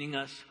it's training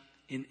us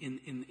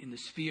in the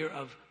sphere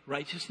of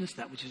righteousness,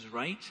 that which is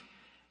right,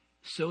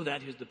 so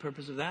that, here's the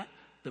purpose of that,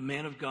 the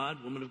man of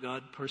God, woman of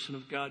God, person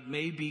of God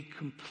may be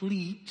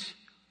complete,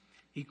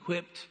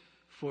 equipped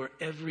for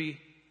every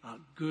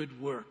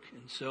good work.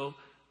 And so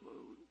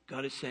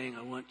God is saying,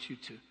 I want you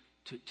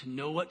to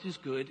know what is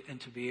good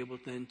and to be able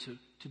then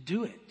to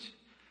do it.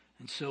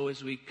 And so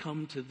as we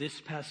come to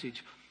this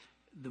passage,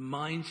 the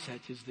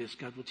mindset is this: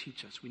 God will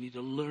teach us. We need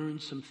to learn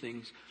some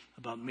things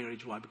about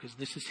marriage. Why? Because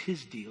this is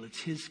His deal.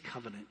 It's His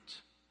covenant.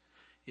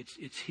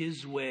 It's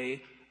His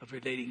way of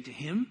relating to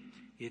Him.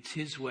 It's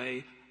His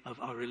way of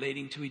our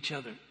relating to each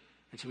other.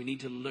 And so we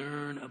need to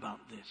learn about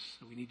this.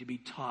 So we need to be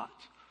taught.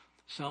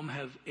 Some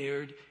have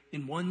erred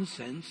in one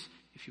sense,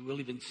 if you will,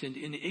 even sinned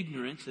in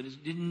ignorance, that is,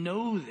 didn't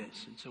know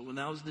this. And so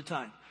now's the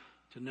time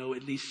to know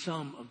at least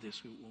some of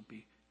this. We won't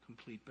be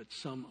complete, but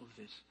some of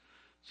this.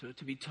 So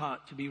to be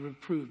taught, to be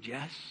reproved.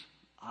 Yes,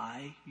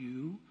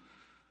 you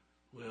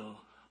will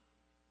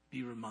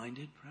be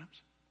reminded, perhaps,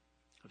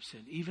 of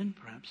sin. Even,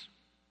 perhaps,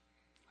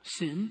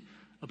 sin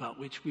about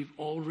which we've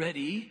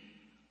already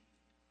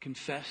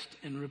confessed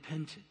and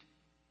repented.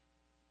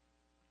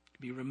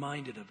 Be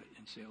reminded of it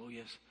and say, oh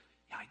yes,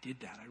 yeah, I did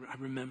that. I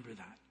remember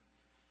that.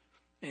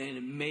 And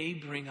it may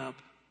bring up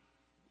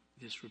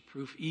this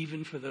reproof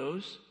even for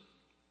those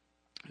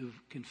who've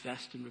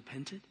confessed and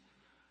repented.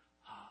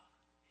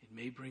 It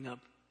may bring up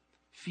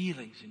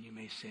feelings, and you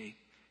may say,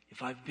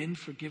 if I've been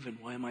forgiven,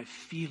 why am I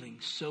feeling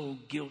so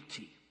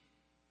guilty?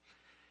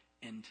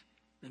 And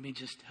let me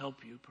just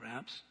help you,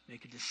 perhaps,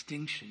 make a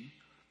distinction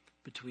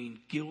between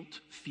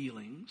guilt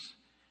feelings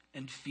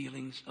and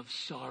feelings of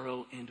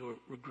sorrow and or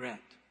regret.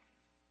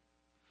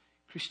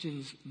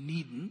 Christians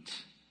needn't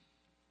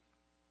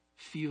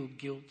feel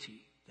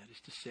guilty. That is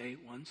to say,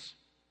 once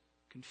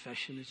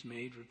confession is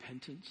made,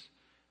 repentance,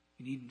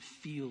 we needn't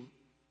feel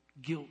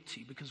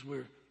guilty because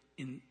we're,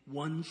 in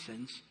one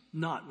sense,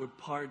 we're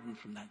pardoned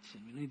from that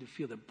sin. We don't need to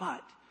feel that.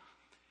 But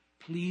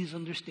please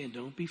understand,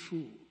 don't be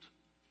fooled.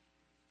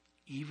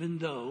 Even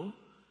though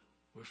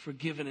we're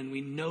forgiven and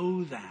we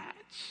know that,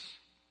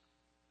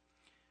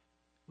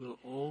 we'll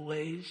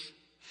always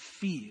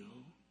feel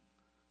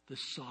the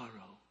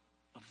sorrow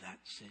of that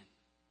sin.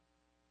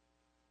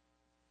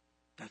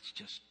 That's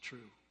just true.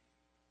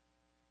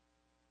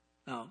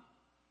 Now,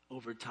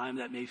 over time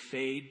that may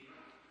fade.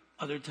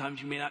 Other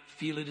times you may not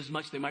feel it as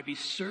much. There might be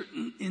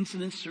certain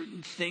incidents,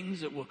 certain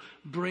things that will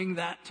bring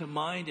that to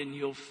mind, and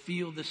you'll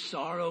feel the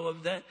sorrow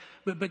of that.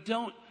 But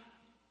don't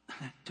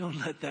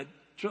let that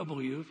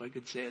trouble you, if I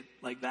could say it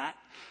like that.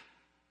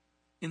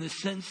 In the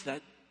sense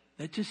that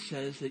just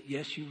says that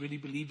yes, you really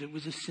believed it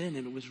was a sin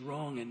and it was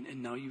wrong,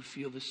 and now you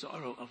feel the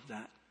sorrow of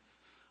that.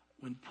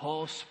 When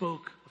Paul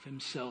spoke of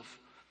himself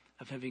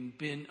of having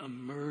been a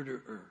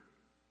murderer,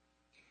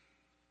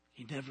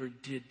 he never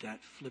did that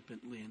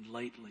flippantly and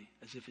lightly,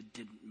 as if it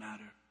didn't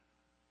matter.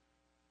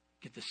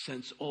 Get the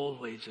sense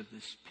always of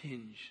this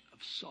pinch of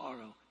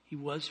sorrow. He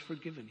was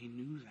forgiven. He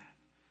knew that.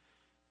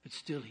 But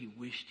still, he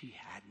wished he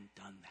hadn't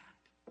done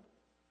that.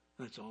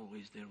 That's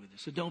always there with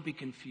us. So don't be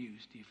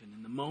confused even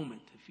in the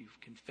moment. If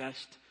you've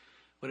confessed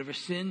whatever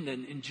sin,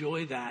 then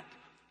enjoy that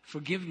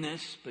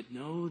forgiveness. But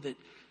know that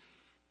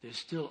there's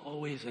still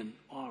always an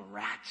all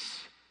rats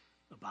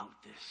about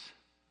this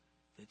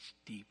that's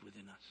deep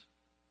within us.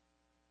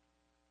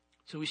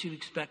 So we should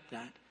expect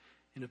that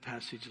in a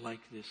passage like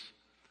this.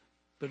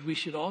 But we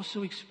should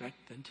also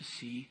expect then to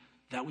see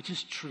that which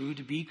is true,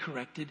 to be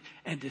corrected,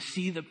 and to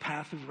see the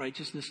path of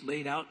righteousness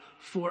laid out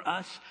for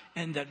us,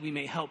 and that we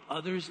may help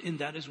others in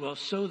that as well,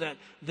 so that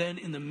then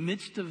in the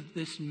midst of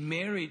this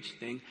marriage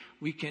thing,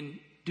 we can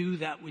do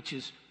that which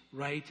is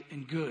right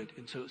and good.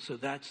 And so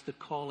that's the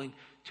calling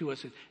to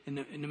us.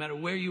 And no matter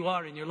where you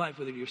are in your life,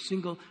 whether you're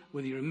single,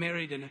 whether you're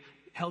married, in a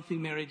healthy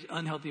marriage,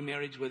 unhealthy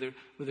marriage, whether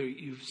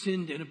you've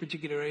sinned in a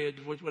particular area,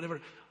 divorce,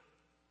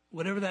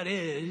 whatever that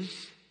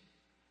is,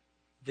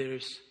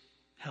 there's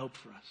help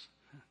for us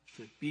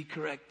to be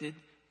corrected.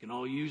 We can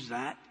all use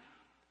that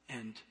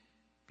and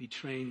be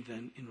trained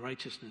then in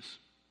righteousness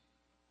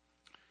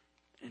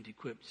and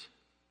equipped.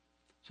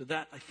 So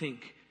that, I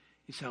think,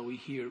 is how we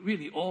hear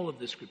really all of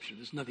the Scripture.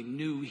 There's nothing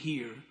new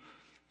here.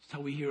 It's how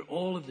we hear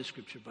all of the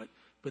Scripture, but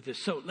this.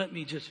 So let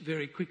me just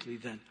very quickly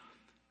then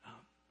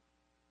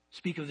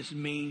speak of this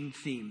main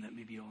theme that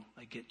maybe all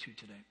I get to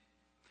today.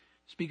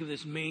 Speak of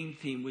this main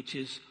theme, which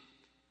is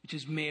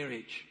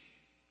marriage,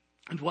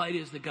 and why it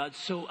is that God's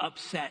so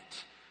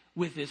upset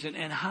with this,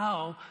 and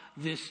how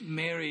this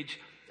marriage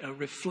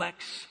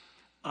reflects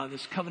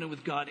this covenant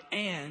with God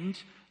and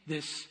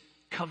this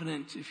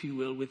covenant, if you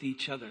will, with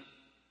each other.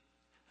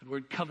 The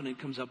word covenant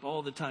comes up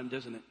all the time,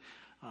 doesn't it,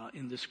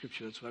 in the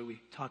Scripture? That's why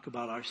we talk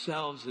about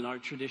ourselves in our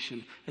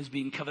tradition as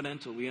being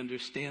covenantal. We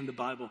understand the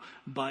Bible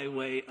by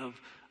way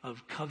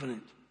of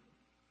covenant.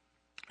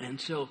 And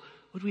so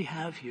what we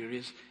have here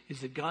is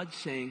that God's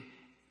saying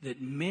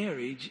that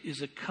marriage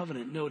is a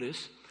covenant.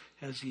 Notice,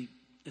 as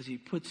he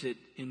puts it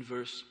in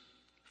verse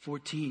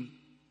 14,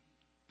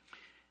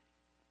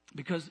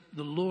 because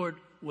the Lord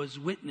was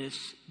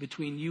witness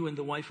between you and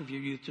the wife of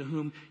your youth, to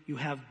whom you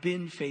have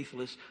been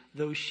faithless,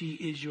 though she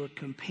is your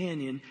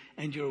companion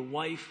and your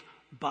wife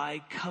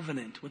by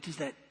covenant. What does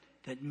that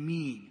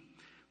mean?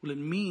 Well, it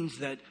means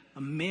that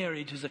a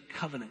marriage is a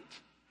covenant.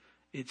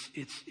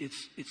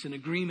 It's an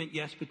agreement,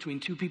 yes, between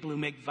two people who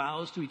make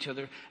vows to each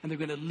other, and they're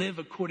going to live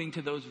according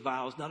to those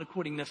vows, not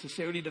according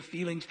necessarily to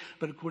feelings,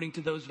 but according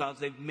to those vows.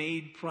 They've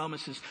made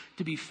promises.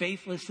 To be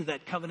faithless to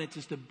that covenant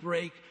is to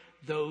break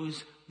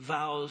those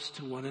vows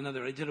to one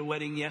another. I did a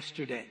wedding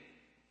yesterday,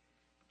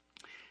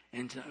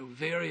 and I'm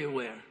very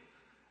aware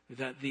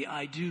that the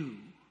I do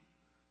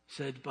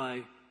said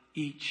by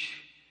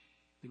each,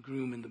 the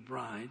groom and the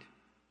bride,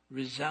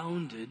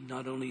 resounded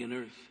not only on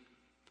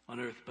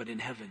earth, but in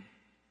heaven.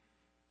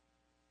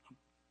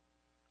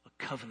 A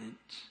covenant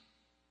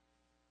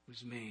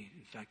was made.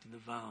 In fact, in the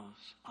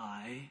vows,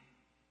 I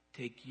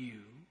take you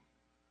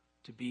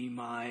to be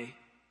my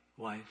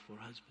wife or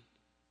husband.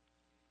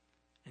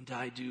 And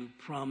I do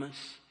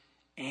promise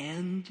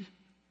and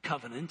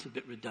covenant, a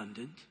bit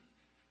redundant,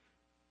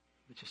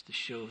 but just to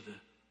show the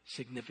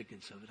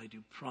significance of it. I do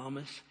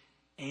promise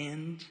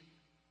and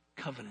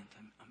covenant.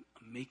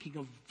 I'm making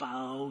a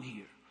vow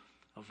here,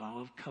 a vow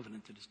of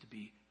covenant that is to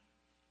be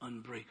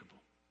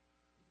unbreakable.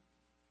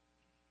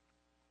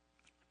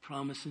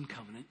 Promise and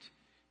covenant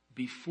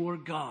before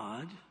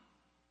God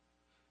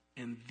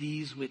and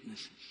these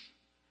witnesses.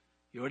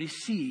 You already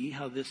see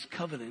how this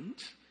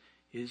covenant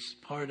is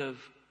part of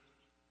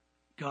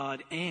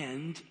God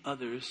and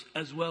others,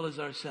 as well as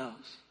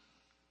ourselves.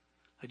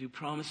 I do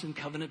promise and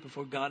covenant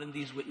before God and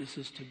these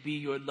witnesses to be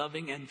your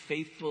loving and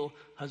faithful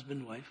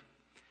husband, wife,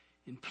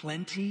 in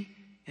plenty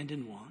and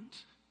in want.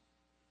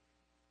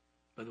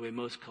 By the way,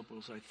 most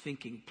couples are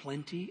thinking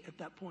plenty at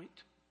that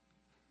point.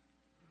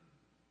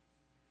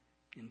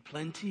 In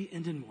plenty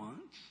and in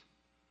want,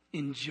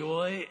 in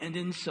joy and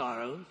in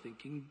sorrow,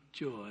 thinking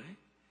joy,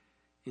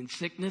 in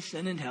sickness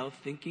and in health,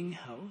 thinking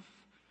health,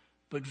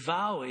 but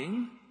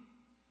vowing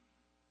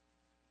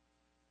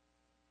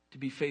to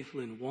be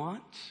faithful in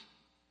want,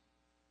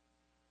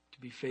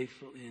 to be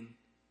faithful in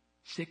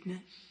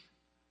sickness,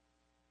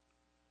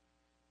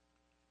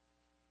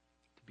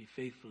 to be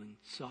faithful in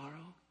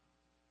sorrow,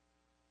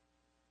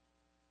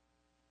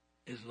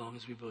 as long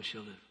as we both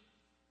shall live.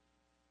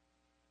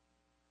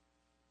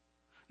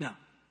 Now,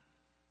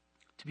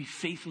 to be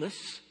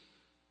faithless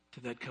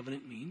to that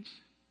covenant means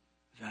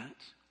that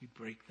we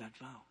break that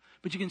vow.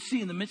 But you can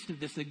see in the midst of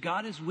this that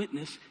God is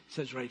witness. It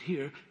says right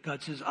here,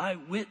 God says, I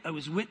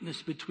was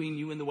witness between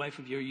you and the wife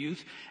of your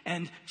youth.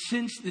 And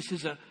since this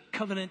is a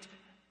covenant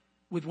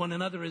with one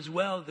another as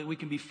well, that we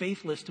can be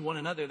faithless to one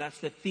another, that's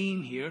the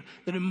theme here,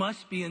 that it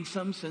must be in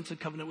some sense a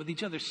covenant with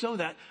each other. So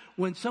that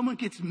when someone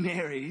gets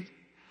married,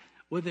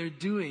 what they're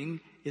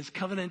doing is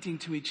covenanting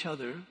to each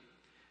other.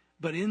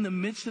 But in the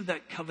midst of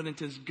that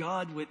covenant is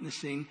God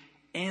witnessing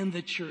and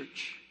the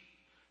church.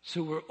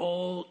 So we're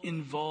all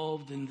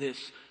involved in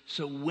this.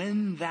 So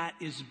when that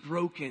is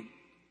broken,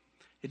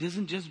 it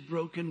isn't just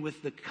broken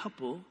with the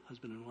couple,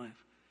 husband and wife.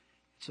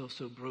 It's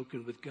also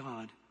broken with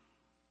God,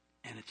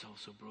 and it's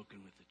also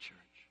broken with the church,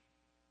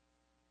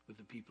 with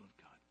the people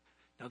of God.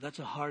 Now that's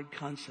a hard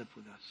concept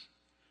with us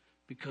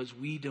because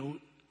we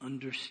don't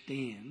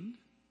understand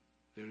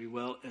very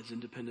well as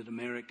independent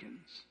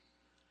Americans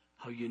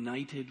how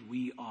united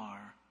we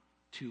are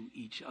to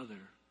each other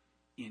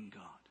in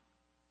God.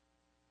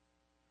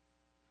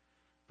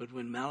 But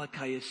when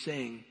Malachi is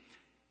saying,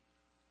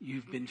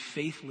 you've been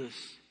faithless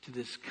to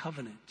this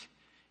covenant,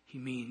 he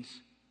means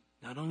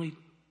not only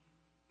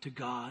to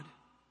God,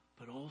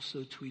 but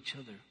also to each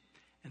other.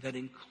 And that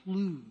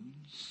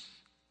includes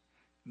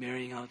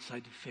marrying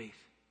outside of faith.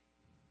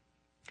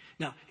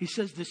 Now, he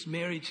says this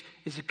marriage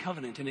is a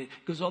covenant, and it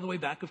goes all the way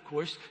back, of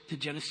course, to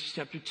Genesis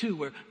chapter 2,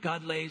 where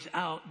God lays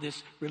out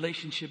this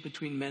relationship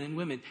between men and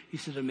women. He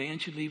said a man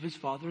should leave his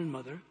father and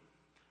mother,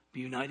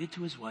 be united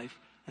to his wife,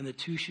 and the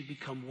two should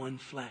become one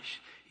flesh.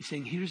 He's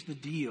saying, here's the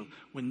deal.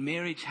 When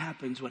marriage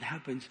happens, what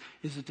happens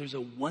is that there's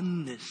a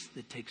oneness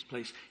that takes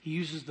place. He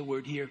uses the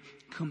word here,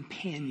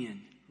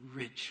 companion,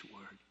 rich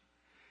word.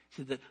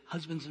 So that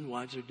husbands and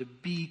wives are to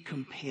be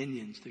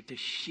companions. They're to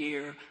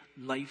share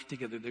life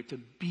together. They're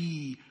to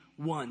be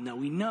one. Now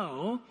we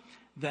know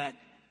that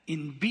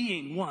in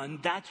being one,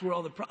 that's where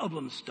all the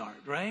problems start,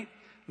 right?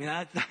 I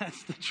mean,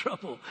 that's the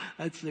trouble.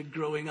 That's the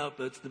growing up.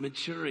 That's the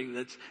maturing.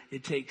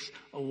 It takes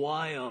a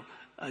while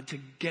to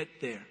get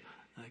there.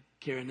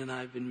 Karen and I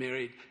have been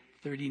married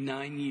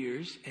 39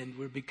 years, and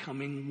we're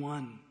becoming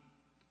one.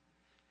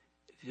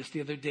 Just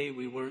the other day,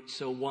 we weren't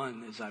so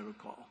one, as I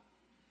recall.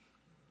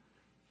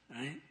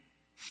 Right?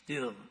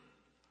 Still.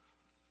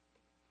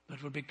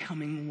 But we're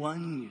becoming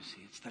one, you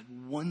see. It's that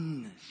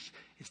oneness.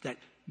 It's that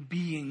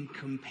being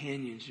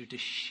companions. You're to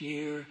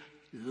share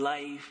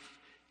life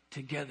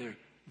together.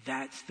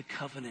 That's the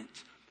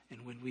covenant.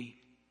 And when we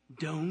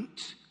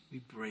don't, we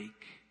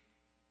break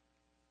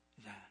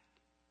that.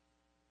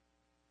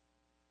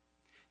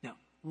 Now,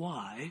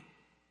 why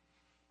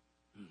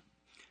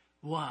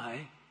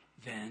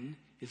then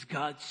is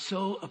God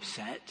so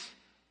upset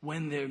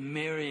when they're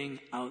marrying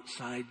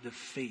outside the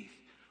faith?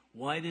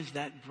 Why does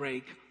that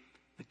break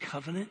the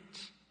covenant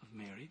of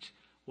marriage?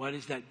 Why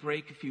does that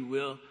break, if you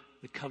will,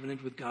 the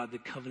covenant with God, the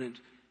covenant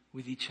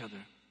with each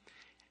other?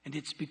 And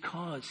it's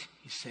because,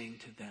 he's saying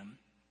to them,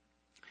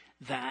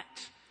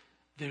 that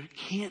there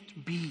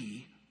can't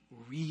be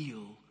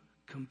real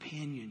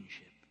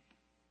companionship.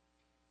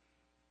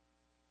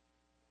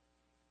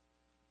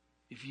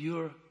 If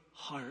your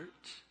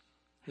heart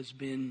has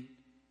been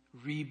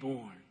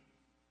reborn,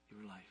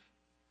 your life,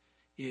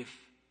 if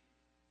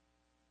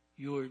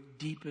your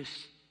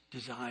deepest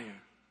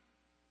desire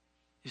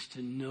is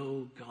to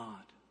know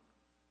God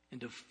and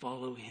to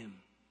follow Him,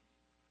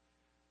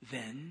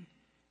 then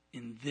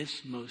in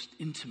this most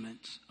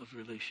intimate of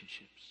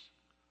relationships,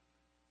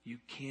 you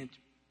can't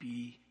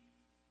be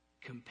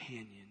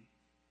companion.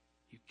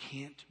 You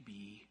can't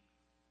be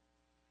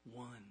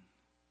one.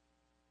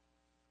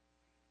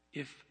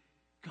 If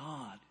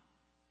God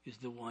is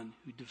the one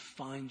who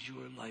defines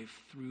your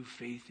life through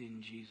faith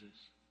in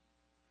Jesus,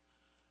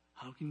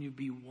 how can you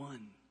be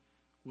one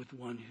with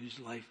one whose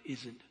life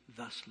isn't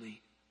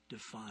thusly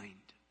defined?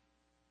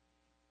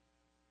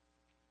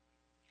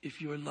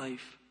 If your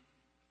life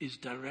is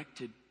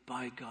directed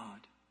by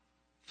God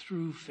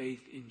through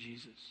faith in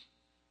Jesus,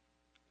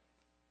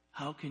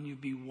 how can you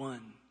be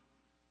one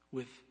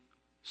with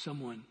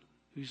someone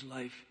whose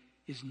life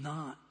is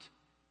not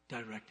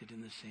directed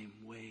in the same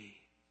way?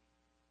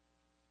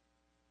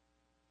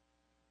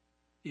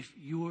 If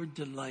your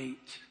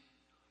delight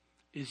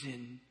is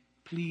in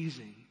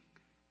pleasing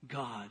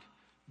God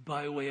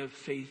by way of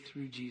faith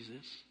through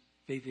Jesus,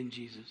 faith in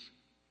Jesus,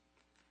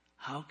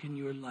 how can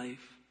your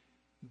life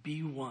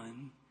be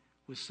one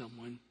with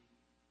someone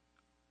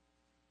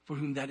for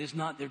whom that is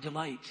not their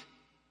delight?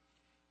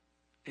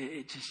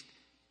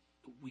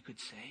 We could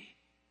say,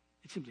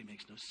 it simply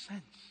makes no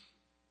sense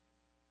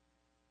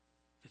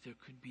that there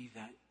could be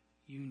that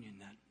union,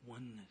 that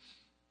oneness.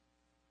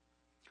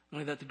 Not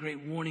only that, the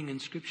great warning in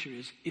Scripture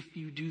is, if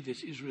you do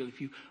this, Israel,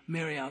 if you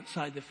marry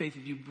outside the faith,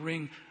 if you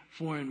bring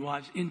foreign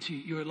wives into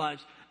your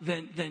lives,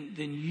 then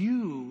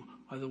you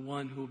are the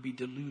one who will be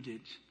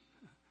deluded.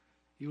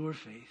 Your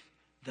faith,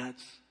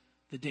 that's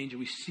the danger.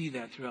 We see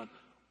that throughout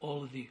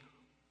all of the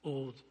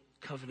Old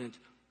Covenant.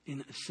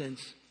 In a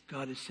sense,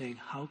 God is saying,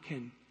 how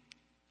can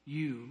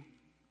you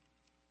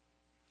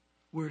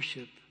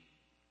worship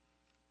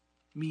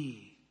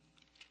me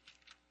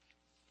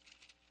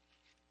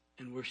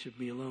and worship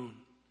me alone?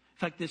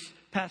 In fact, this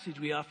passage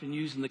we often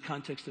use in the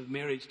context of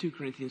marriage, 2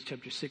 Corinthians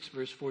chapter 6,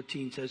 verse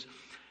 14 says,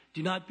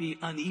 do not be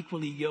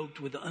unequally yoked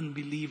with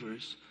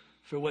unbelievers,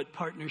 for what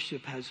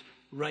partnership has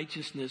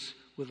righteousness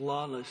with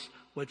lawless?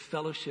 What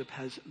fellowship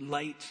has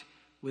light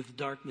with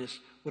darkness?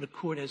 What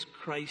accord has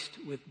Christ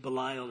with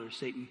Belial, or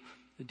Satan,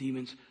 the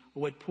demons?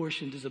 Or what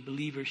portion does a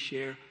believer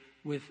share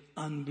with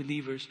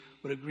unbelievers?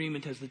 What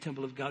agreement has the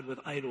temple of God with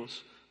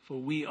idols? For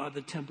we are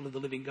the temple of the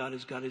living God,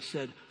 as God has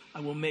said, I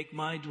will make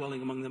my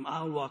dwelling among them.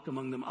 I'll walk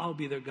among them. I'll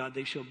be their God.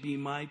 They shall be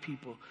my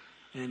people.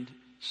 And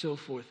so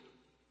forth.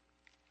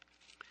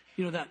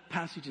 You know, that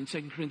passage in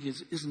 2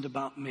 Corinthians isn't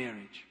about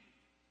marriage.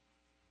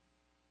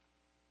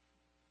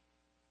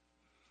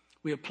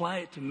 We apply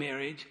it to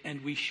marriage,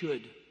 and we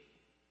should.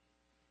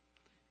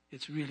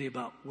 It's really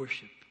about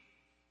worship.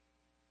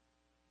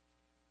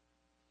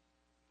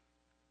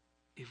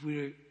 If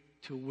we're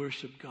to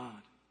worship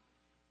God,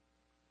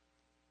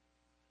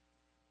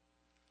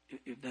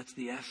 if that's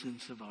the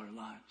essence of our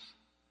lives,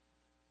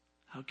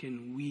 how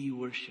can we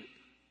worship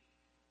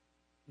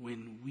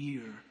when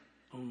we're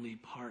only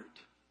part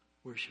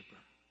worshiper,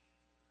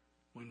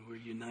 when we're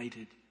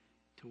united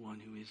to one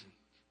who isn't?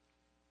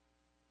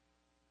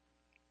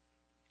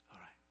 All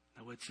right,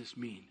 now what's this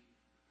mean?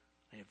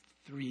 I have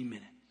 3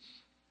 minutes.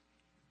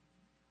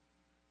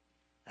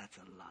 That's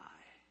a lie.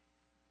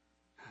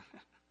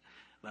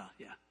 Well,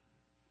 yeah.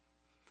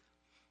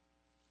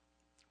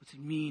 What's it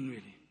mean,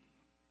 really?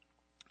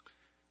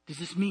 Does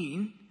this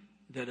mean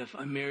that if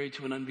I'm married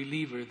to an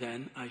unbeliever,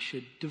 then I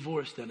should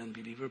divorce that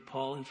unbeliever?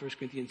 Paul in 1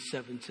 Corinthians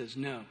 7 says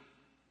no.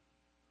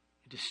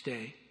 You're to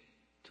stay,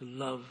 to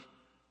love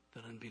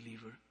that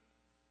unbeliever.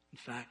 In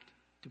fact,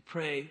 to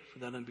pray for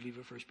that unbeliever,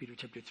 1 Peter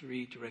chapter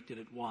 3, directed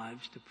at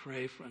wives, to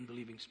pray for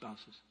unbelieving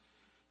spouses.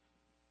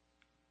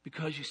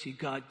 Because you see,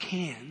 God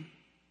can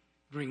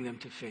bring them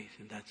to faith,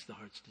 and that's the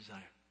heart's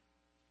desire.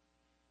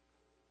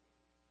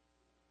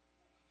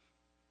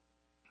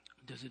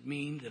 Does it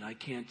mean that I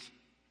can't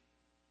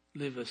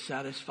live a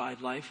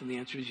satisfied life? And the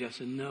answer is yes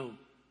and no.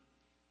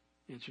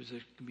 The answer is there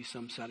can be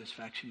some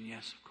satisfaction,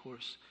 yes, of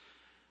course.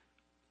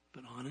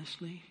 But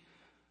honestly,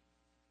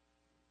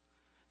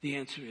 the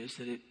answer is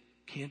that it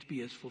can't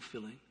be as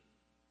fulfilling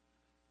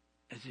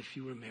as if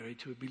you were married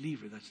to a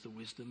believer. That's the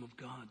wisdom of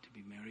God, to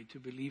be married to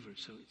a believer.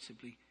 So it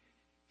simply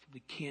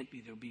can't be.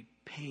 There'll be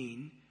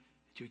pain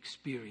that you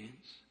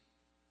experience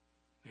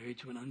married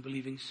to an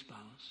unbelieving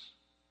spouse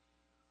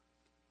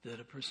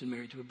that a person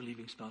married to a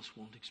believing spouse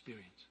won't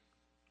experience.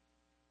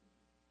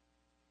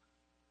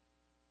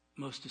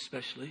 Most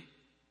especially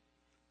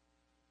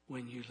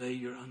when you lay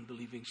your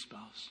unbelieving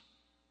spouse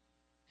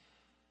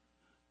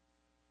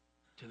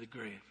to the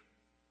grave.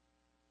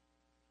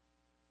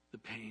 The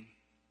pain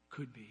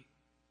could be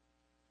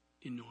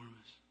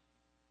enormous.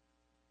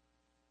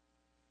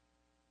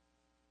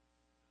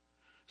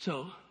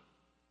 So,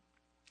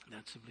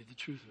 that's simply the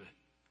truth of it.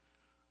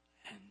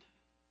 And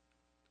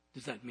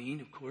does that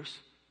mean, of course,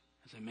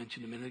 as I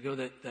mentioned a minute ago,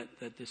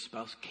 that this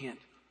spouse can't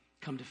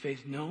come to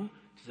faith? No.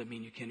 Does that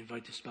mean you can't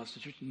invite the spouse to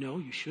church? No,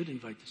 you should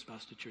invite the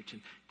spouse to church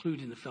and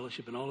include in the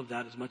fellowship and all of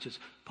that as much as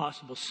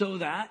possible so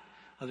that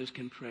others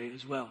can pray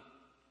as well.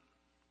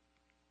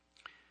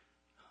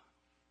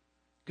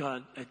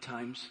 God, at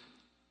times,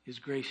 is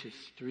gracious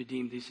to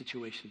redeem these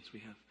situations. We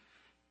have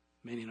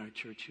many in our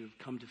church who have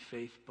come to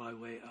faith by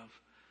way of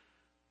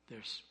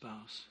their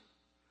spouse.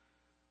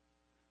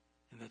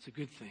 And that's a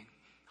good thing.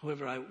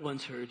 However, I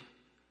once heard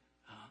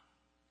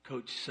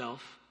Coach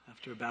Self,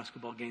 after a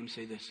basketball game,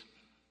 say this,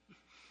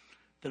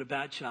 that a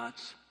bad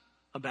shot's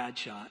a bad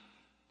shot,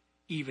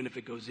 even if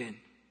it goes in.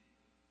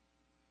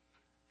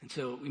 And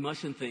so we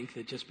mustn't think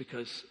that just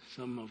because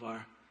some of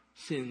our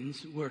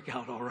sins work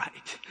out all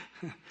right,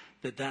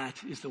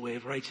 that is the way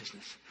of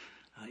righteousness.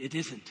 It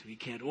isn't. We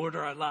can't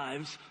order our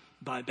lives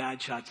by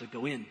bad shots that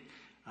go in.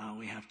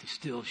 We have to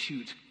still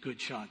shoot good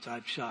shots.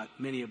 I've shot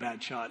many a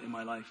bad shot in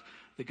my life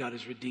that God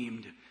has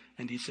redeemed,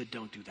 and He said,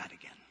 don't do that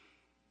again.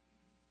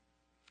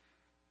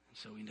 And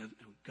so we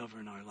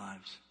govern our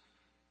lives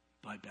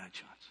by bad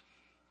shots.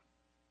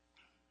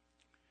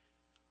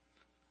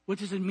 What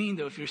does it mean,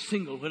 though, if you're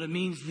single? Well, it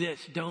means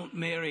this: don't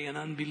marry an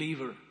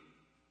unbeliever.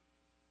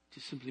 It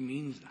just simply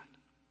means that.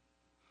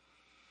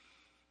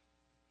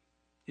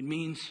 It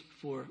means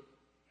for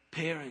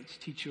parents,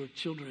 teach your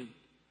children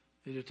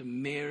that they're to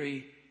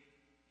marry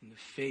in the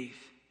faith.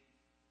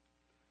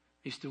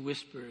 I used to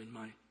whisper in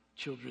my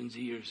children's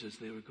ears as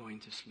they were going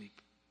to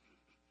sleep.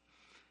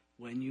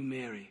 When you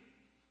marry,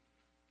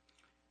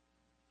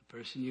 the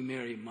person you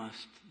marry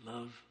must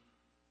love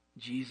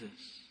Jesus,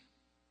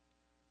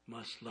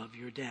 must love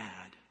your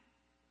dad,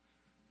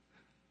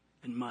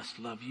 and must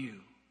love you.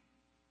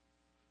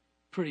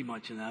 Pretty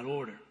much in that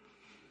order.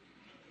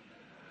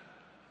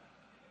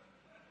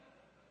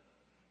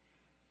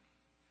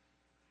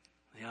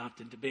 They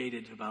often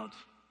debated about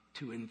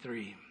 2 and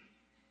 3.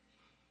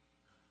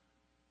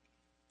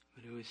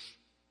 But it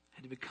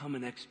had to become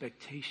an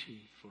expectation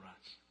for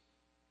us.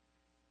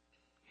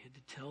 We had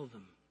to tell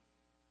them,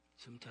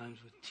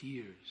 sometimes with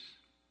tears.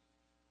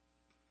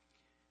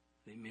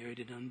 They married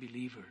an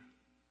unbeliever,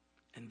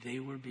 and they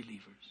were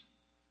believers,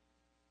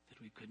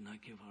 that we could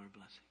not give our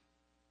blessing.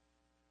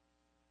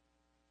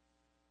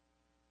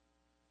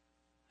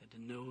 I had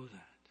to know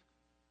that.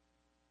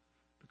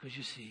 Because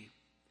you see,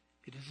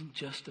 it isn't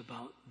just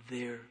about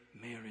their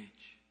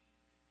marriage.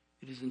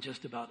 It isn't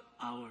just about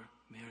our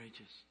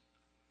marriages.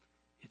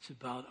 It's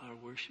about our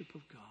worship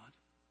of God,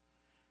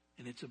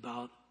 and it's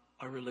about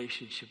our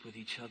relationship with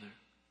each other.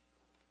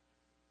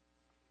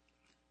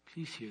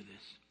 Please hear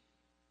this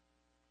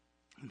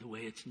in the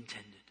way it's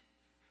intended.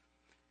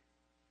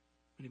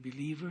 When a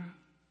believer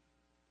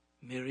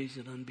marries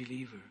an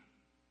unbeliever,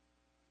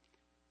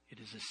 it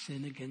is a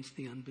sin against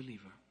the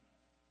unbeliever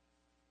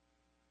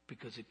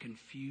because it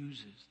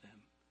confuses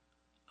them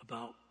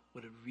about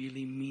what it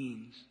really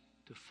means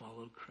to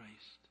follow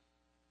Christ.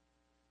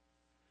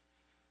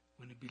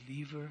 When a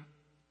believer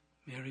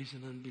marries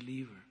an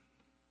unbeliever,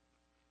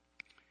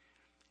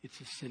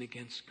 it's a sin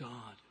against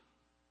God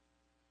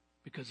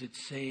because it's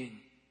saying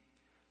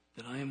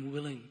that I am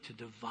willing to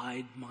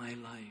divide my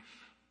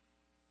life.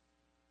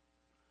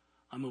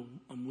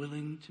 I'm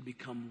willing to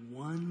become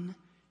one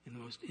in the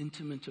most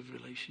intimate of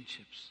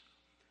relationships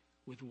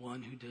with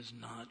one who does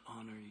not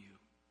honor you.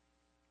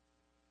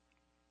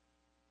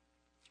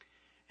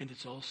 And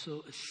it's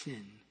also a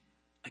sin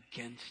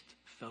against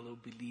fellow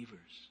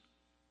believers.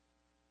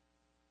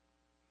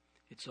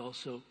 It's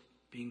also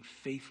being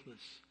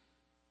faithless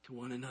to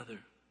one another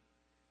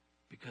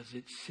because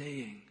it's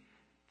saying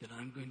that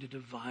I'm going to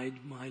divide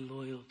my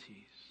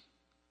loyalties.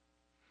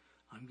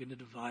 I'm going to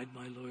divide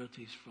my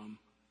loyalties from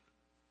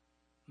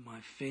my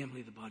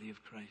family, the body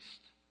of Christ,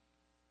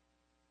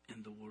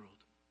 and the world.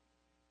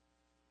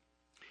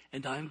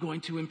 And I'm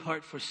going to in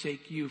part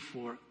forsake you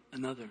for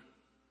another,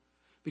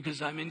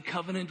 because I'm in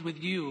covenant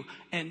with you,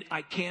 and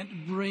I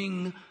can't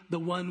bring the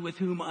one with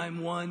whom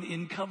I'm one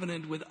in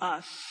covenant with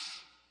us.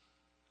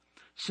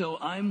 So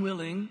I'm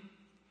willing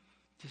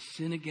to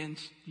sin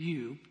against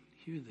you.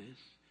 Hear this.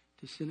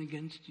 To sin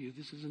against you.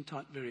 This isn't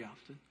taught very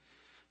often.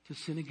 To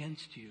sin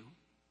against you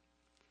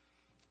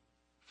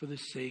for the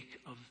sake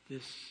of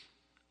this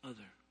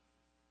other.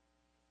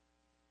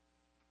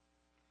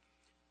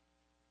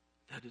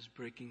 That is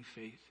breaking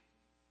faith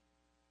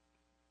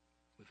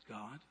with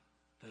God.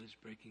 That is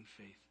breaking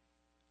faith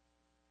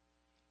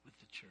with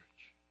the church.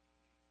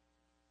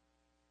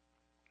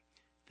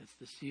 That's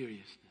the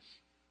seriousness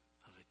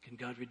of it. Can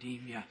God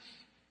redeem? Yes.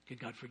 Can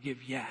God forgive?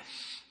 Yes.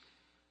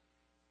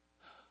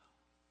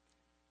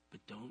 But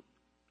don't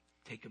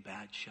take a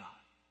bad shot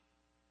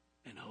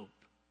and hope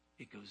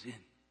it goes in.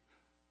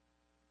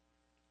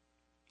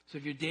 So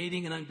if you're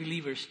dating an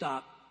unbeliever,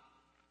 stop.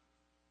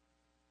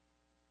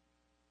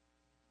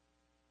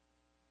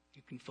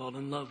 You can fall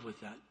in love with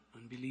that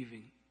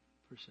unbelieving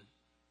person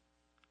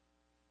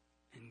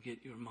and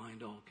get your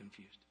mind all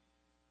confused.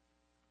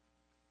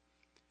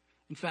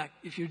 In fact,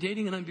 if you're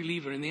dating an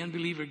unbeliever and the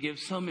unbeliever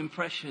gives some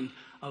impression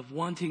of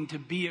wanting to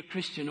be a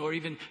Christian, or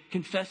even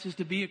confesses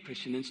to be a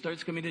Christian and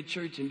starts coming to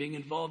church and being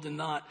involved in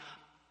that,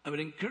 I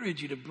would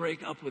encourage you to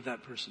break up with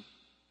that person.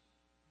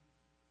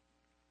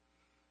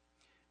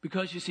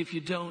 Because you see, if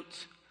you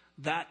don't,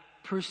 that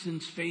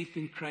person's faith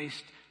in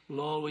Christ will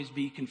always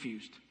be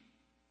confused.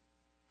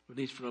 Or at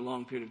least for a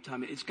long period of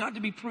time. It's got to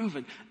be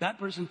proven. That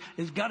person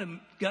has got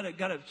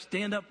to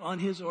stand up on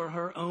his or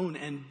her own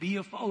and be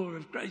a follower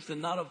of Christ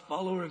and not a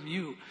follower of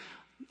you.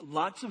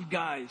 Lots of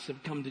guys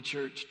have come to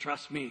church,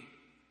 trust me,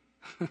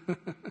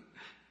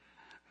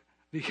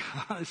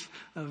 because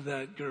of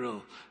that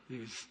girl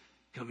who's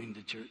coming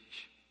to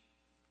church.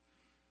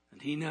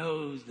 And he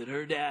knows that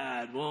her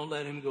dad won't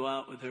let him go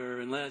out with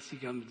her unless he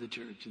comes to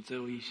church. And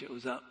so he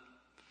shows up.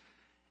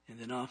 And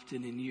then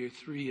often in year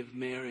 3 of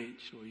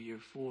marriage, or year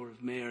 4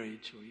 of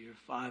marriage, or year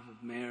 5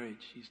 of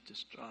marriage, he's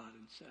distraught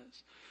and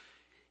says,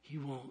 he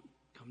won't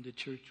come to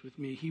church with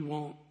me. He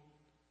won't,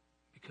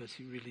 because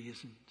he really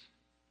isn't.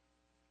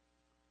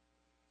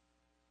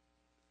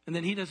 And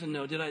then he doesn't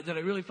know, did I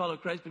really follow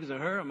Christ because of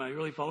her? Am I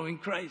really following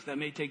Christ? That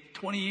may take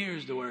 20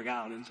 years to work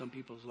out in some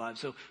people's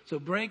lives. So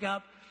break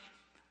up.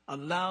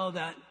 Allow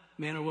that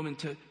man or woman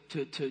to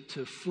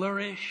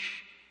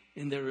flourish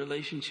in their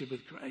relationship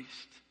with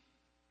Christ.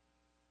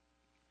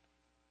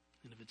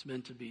 And if it's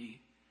meant to be,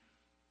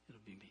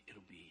 it'll be.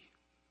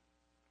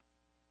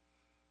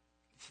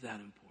 It's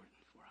that important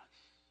for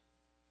us.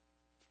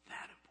 It's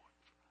that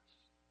important for us.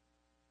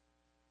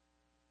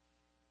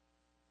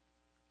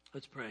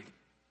 Let's pray.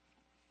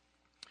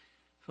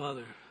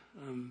 Father,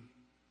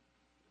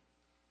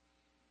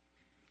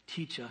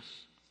 teach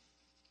us.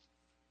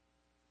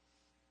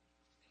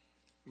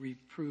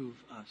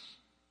 Reprove us.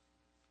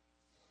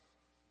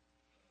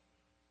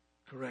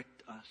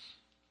 Correct us.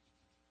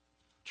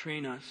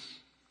 Train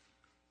us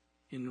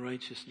in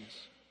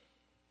righteousness,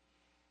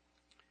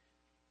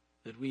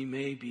 that we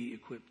may be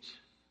equipped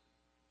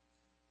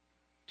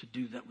to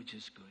do that which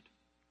is good.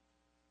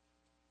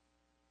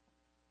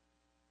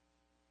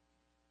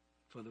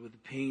 Father, with the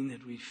pain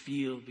that we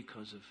feel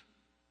because of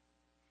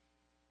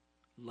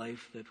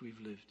life that we've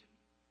lived,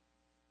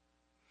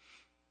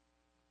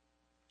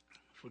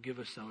 forgive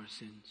us our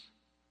sins.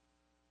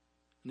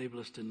 Enable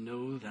us to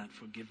know that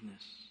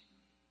forgiveness.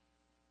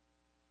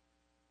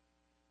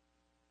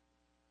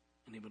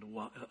 Enable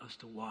us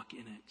to walk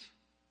in it.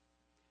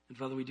 And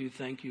Father, we do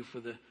thank you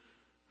for the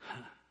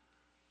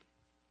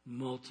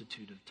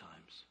multitude of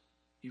times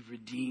you've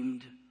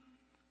redeemed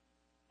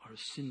our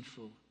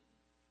sinful,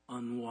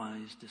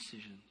 unwise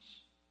decisions.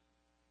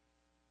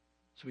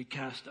 So we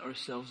cast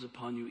ourselves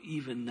upon you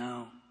even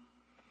now.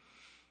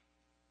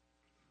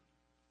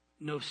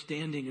 No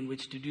standing in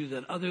which to do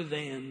that other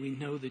than we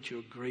know that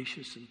you're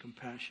gracious and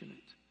compassionate.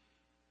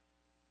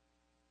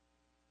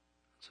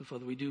 So,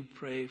 Father, we do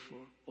pray for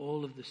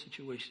all of the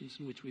situations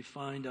in which we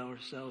find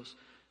ourselves,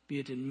 be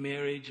it in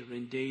marriage or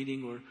in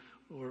dating or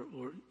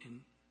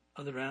in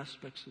other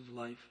aspects of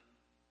life.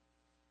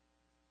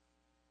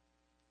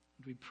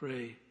 And we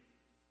pray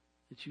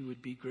that you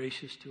would be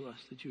gracious to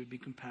us, that you would be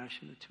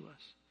compassionate to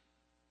us,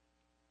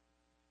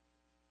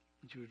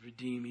 that you would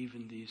redeem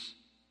even these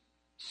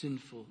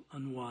sinful,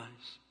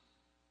 unwise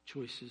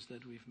choices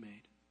that we've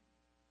made.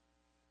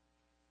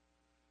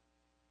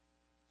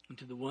 And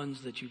to the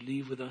ones that you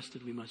leave with us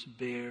that we must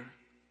bear,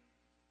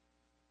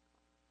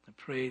 I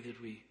pray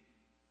that we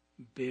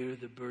bear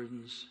the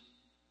burdens,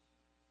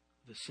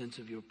 the sense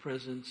of your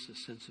presence, a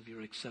sense of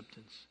your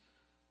acceptance,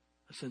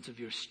 a sense of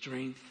your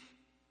strength,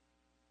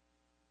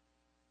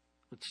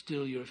 but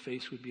still your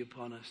face would be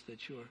upon us,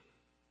 that your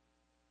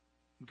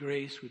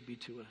grace would be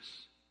to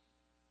us,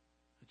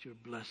 that your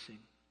blessing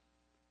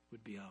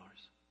would be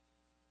ours.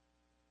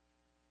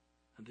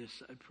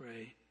 This I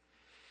pray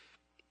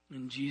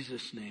in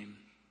Jesus' name.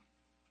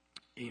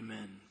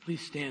 Amen.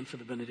 Please stand for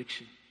the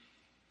benediction.